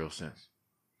made zero sense.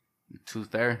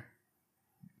 Tooth Fairy.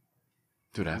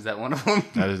 To that. Is that one of them?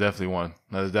 That is definitely one.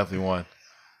 What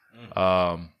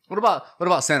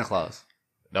about Santa Claus?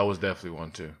 That was definitely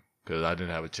one too, because I didn't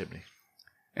have a chimney.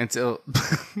 Until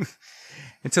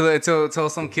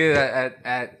some kid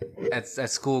at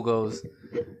school goes,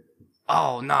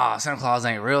 "Oh nah, Santa Claus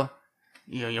ain't real.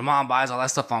 Your mom buys all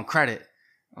that stuff on credit."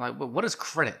 I'm like, "What is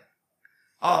credit?"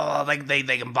 "Oh, like they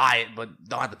can buy it, but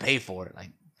don't have to pay for it."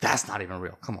 Like, that's not even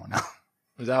real. Come on now.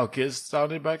 Is that how kids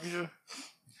sounded back in here?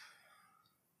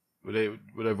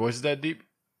 Were their voices that deep?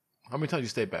 How many times you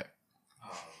stayed back?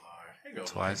 Oh Lord!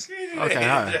 Twice. Okay,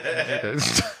 all right.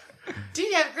 Do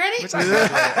you have credit?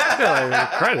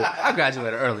 Credit. I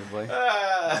graduated early, boy.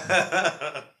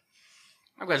 I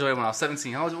graduated when I was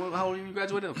 17. How old were you when you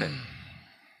graduated? Okay.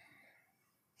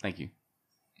 Thank you.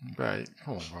 Right.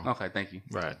 Come on, bro. Okay, thank you.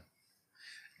 Right.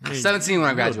 17 when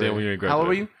I You was there graduated. when you How old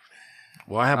were you?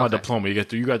 Well, I had my Okay. diploma.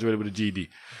 You graduated with a GED.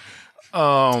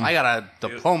 I got a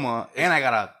diploma and I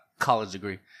got a college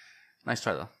degree. Nice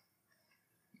try though.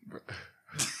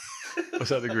 What's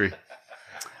that degree?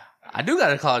 I do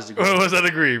got a college degree. What's that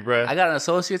degree, bro? I got an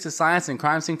associate's in science and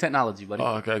crime scene technology, buddy.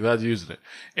 Oh, okay. Glad you're using it.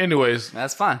 Anyways,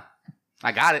 That's fine.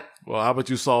 I got it. well, how about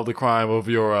you solve the crime of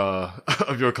your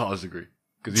of your college degree?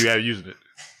 Because you have using it.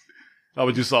 How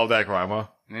about you solve that crime, huh?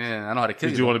 Yeah, I know how to kill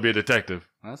Did you. you want to be a detective?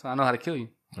 That's why I know how to kill you.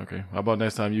 Okay. How about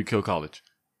next time you kill college?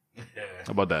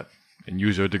 How about that? And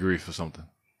use your degree for something.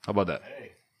 How about that?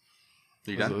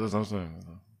 Are you done? That's what I'm saying.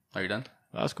 Are you done?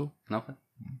 That's cool. No. Okay.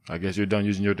 I guess you're done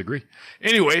using your degree.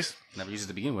 Anyways, Never used it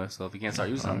to begin with, so if you can't start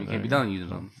using them, you can't be done using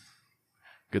them.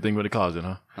 good thing with the college then,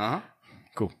 huh? Uh-huh.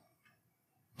 Cool.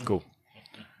 Cool.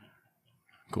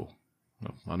 Cool.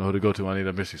 I know who to go to. I need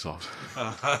a mystery solved.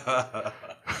 And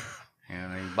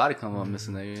your body come up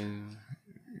missing there.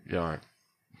 Yeah, all right.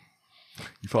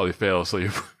 You probably failed, so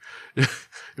you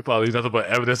probably nothing but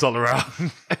evidence all around.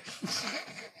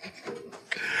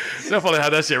 They'll probably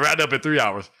have that shit wrapped up in 3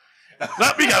 hours.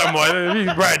 Not me got more.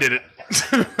 Brian did it.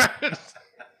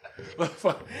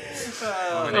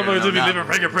 Motherfuckers just be leaving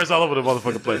fingerprints all over the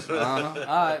motherfucking place. All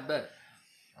right, bet.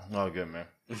 All good, man.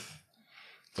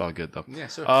 It's all good though. Yeah,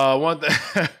 sure.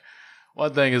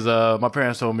 One thing is, my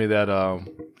parents told me that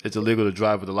it's illegal to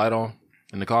drive with the light on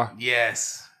in the car.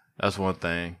 Yes. That's one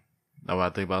thing. Now when I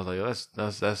think about it, I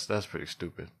was like, that's pretty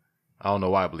stupid. I don't know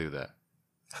why I believe that.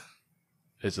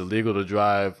 It's illegal to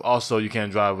drive. Also, you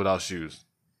can't drive without shoes.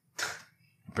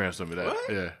 My parents told me that. What?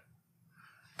 Yeah.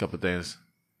 A couple of things.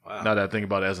 Wow. Now that I think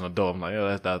about it as an adult, I'm like,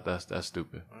 yeah, that's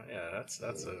stupid. Yeah, that's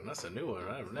a new one.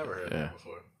 I've never heard Yeah. that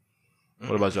before.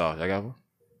 What about y'all? Y'all got one?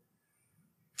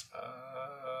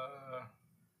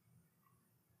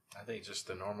 I think just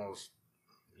the normals,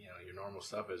 your normal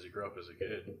stuff as you grow up as a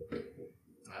kid.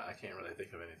 I can't really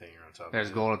think of anything you're on top There's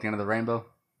of. gold at the end of the rainbow.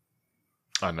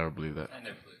 I never believed that. I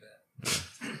never believe that.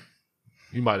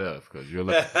 You might have, because you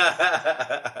look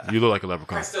like a I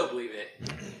leprechaun. still believe it.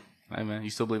 Hey, man, you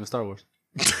still believe in Star Wars?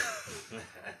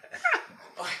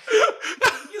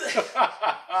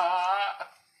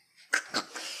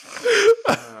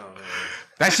 Oh, man.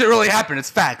 That shit really happened. It's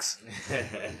facts.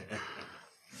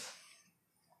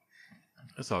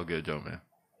 It's all good, Joe, man.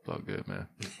 It's all good, man.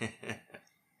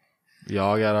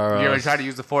 Y'all got our. You ever tried to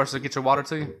use the Force to get your water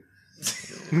to you?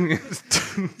 You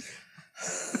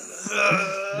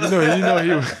know,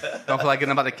 you Don't feel like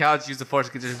getting up out the couch, use the Force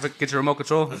to get your remote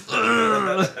control? you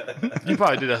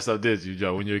probably did that stuff, did you,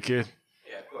 Joe, when you were a kid?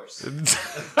 Yeah, of course.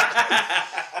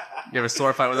 You ever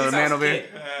sword fight with another man over here?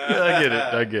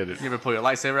 Yeah, I get it. You ever pull your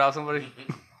lightsaber out somebody?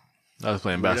 I was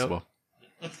playing basketball.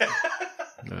 But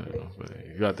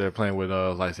you got there playing with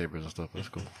lightsabers and stuff. That's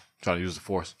cool. Trying to use the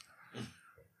Force.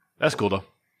 That's cool, though.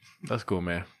 That's cool,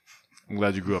 man. I'm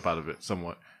glad you grew up out of it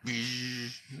somewhat. You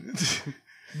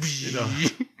know.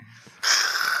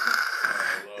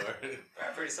 Lord.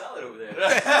 I'm pretty solid over there.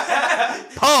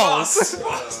 Pause.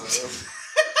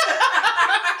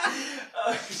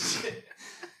 Oh, shit.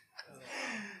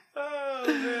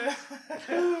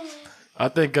 I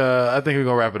think we're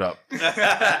gonna wrap it up.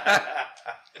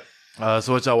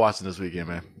 So what y'all watching this weekend,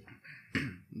 man?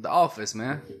 The Office,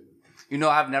 man. You know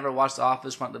I've never watched The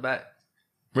Office front to back.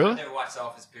 I Really? never watched The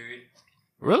Office, period.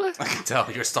 Really? I can tell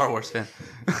you're a Star Wars fan.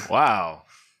 Wow.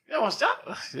 Yeah, watch that.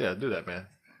 Yeah, do that, man.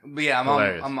 But yeah,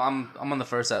 Hilarious. I'm on the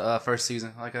first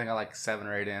season. I think I like 7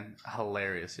 or 8 in.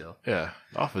 Hilarious, yo. Yeah,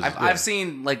 Office. I've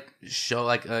seen like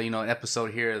an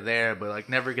episode here or there, but like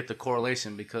never get the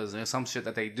correlation because there's some shit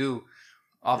that they do.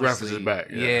 Obviously, References back,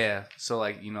 yeah. Yeah. So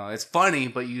like it's funny,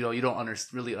 but you don't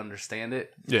really understand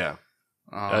it. Yeah,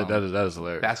 that is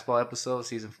hilarious. Basketball episode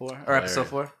season 4 or episode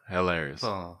 4. Hilarious.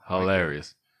 Oh,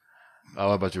 Hilarious. What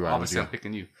about you, Ryan? What Obviously, you I'm got?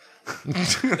 picking you.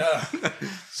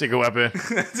 Secret weapon.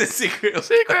 It's a secret. weapon.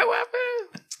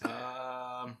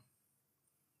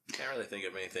 Can't really think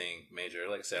of anything major.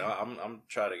 Like I said, I'm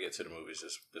trying to get to the movies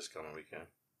this coming weekend.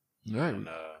 All right. And,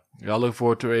 Y'all look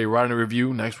forward to a writing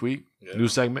review next week. Yeah. New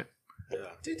segment. yeah.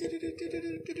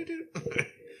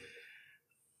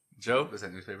 Joe, is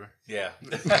that newspaper? Yeah.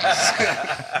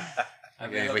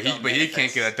 Yeah, but he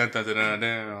can't get a dun dun dun dun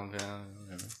dun.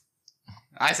 dun.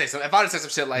 I say so. If I'd have said some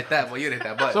shit like that, well, you'd hit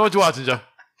that button. So what you watching, Joe?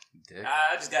 Dick.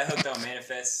 I just got hooked on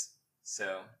Manifest.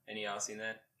 So, any of y'all seen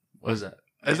that? What is that?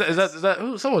 Is that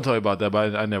who, someone told me about that,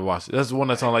 but I never watched it. That's the one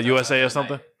that's on like USA or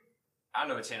something? I don't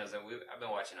know what channels that I've been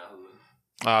watching on Hulu.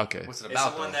 Ah, okay. What's it It's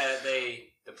about? the one though? that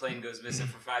the plane goes missing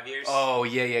for 5 years. Oh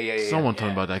yeah. Someone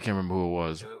told me Yeah. about that. I can't remember who it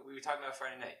was. So we were talking about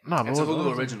Friday night. No, but It's a what Hulu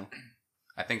was it? original.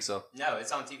 I think so. No,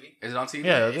 it's on TV. Is it on TV?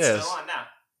 Yeah, It's yes. still on now.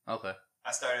 Okay.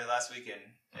 I started last weekend,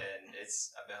 and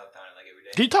I've been hooked on it like every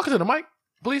day. Can you talk to the mic,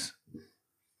 please?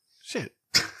 Shit.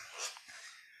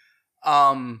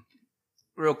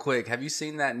 Real quick, have you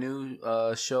seen that new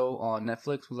show on Netflix?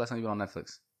 When's the last time you been on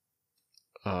Netflix?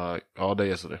 All day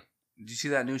yesterday. Did you see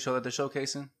that new show that they're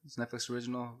showcasing? It's Netflix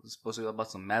original. It's supposed to be about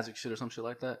some magic shit or some shit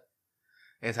like that.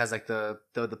 It has like the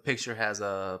picture has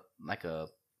fuck,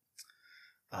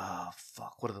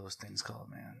 what are those things called,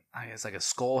 man? I guess like a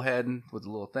skull head with the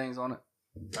little things on it.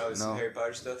 Probably some No. Harry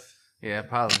Potter stuff. Yeah,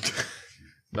 probably.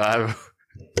 No, I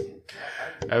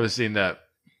haven't seen that.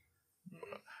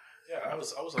 Yeah, I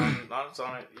was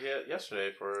on it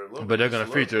yesterday for a little bit. But they're gonna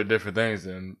Just a little feature different things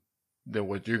than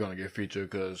what you're gonna get featured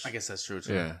because I guess that's true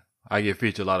too. yeah, I get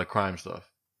featured a lot of crime stuff.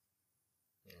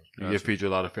 You Gotcha. get featured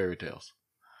a lot of fairy tales.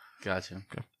 Gotcha.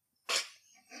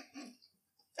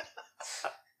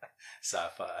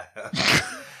 Sci-fi.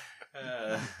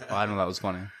 Well, I know that was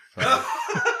funny.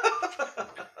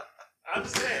 I'm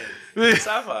just saying.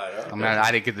 Sci-fi. I mean,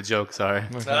 I didn't get the joke. Sorry.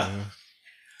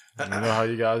 You know how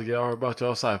you guys get all about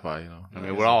your sci-fi, you know. I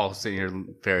mean, we're all sitting here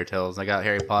fairy tales. I got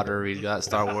Harry Potter. You got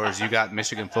Star Wars. You got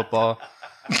Michigan football.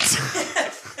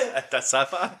 That's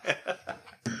sci-fi.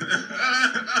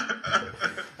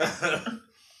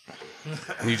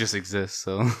 You just exist.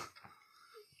 So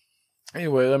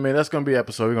Anyway, I mean that's gonna be the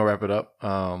episode. We're gonna wrap it up.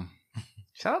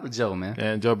 shout out to Joe, man.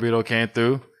 And Joe Brito came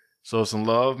through. So some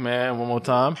love, man. One more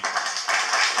time.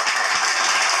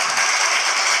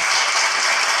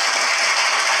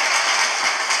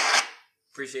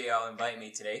 Appreciate y'all inviting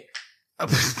me today.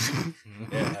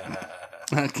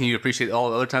 Can you appreciate all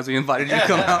the other times we invited you to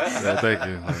come out? Yeah, thank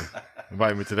you.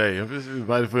 Invite me today. I'm just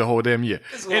invited for the whole damn year.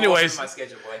 It's a little Anyways, off my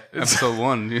schedule, boy. Episode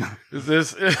 1. is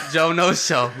this? Joe No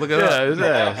Show. Look it up.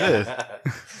 It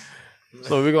is.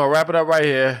 So we're gonna wrap it up right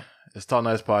here. It's Talk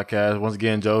Nice Podcast. Once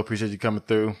again, Joe, appreciate you coming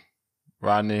through.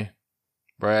 Rodney,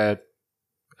 Brad,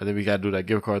 I think we gotta do that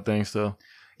gift card thing still.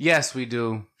 Yes, we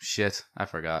do. Shit, I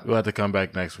forgot. We'll have to come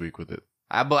back next week with it.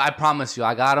 But I promise you,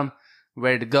 I got them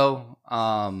ready to go.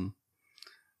 I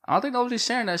don't think nobody's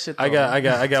sharing that shit. Though.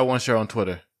 I got one share on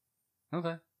Twitter.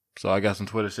 Okay. So I got some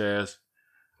Twitter shares.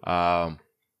 Yeah.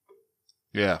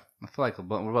 I feel like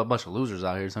we're a bunch of losers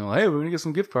out here saying, "Hey, we're gonna get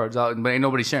some gift cards out," but ain't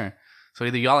nobody sharing. So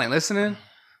either y'all ain't listening,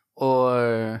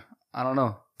 or I don't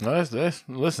know. No, that's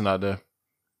listen out there.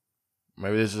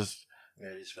 Maybe it's just Yeah,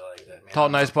 I just feel like that, man. Talk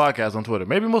Nice Podcast on Twitter.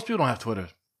 Maybe most people don't have Twitter.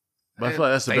 But I feel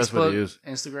like that's the best way to use.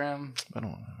 Instagram. I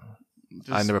don't know.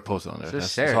 Just, I never post on there. just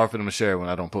It's share. hard for them to share when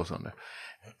I don't post on there.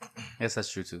 Yes,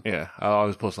 that's true too. Yeah, I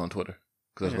always post on Twitter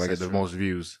because that's Yes, where I get that's the true. most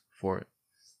views for it.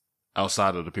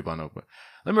 Outside of the people I know. But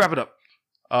let me wrap it up.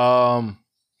 Talk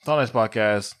Nice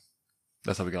Podcast.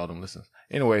 That's how we got all them listens.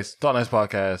 Anyways, Talk Nice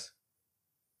Podcast.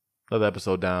 Another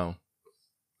episode down.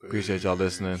 Appreciate y'all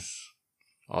listening.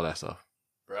 All that stuff.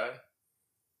 Brian,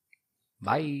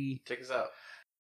 Bye. check us out.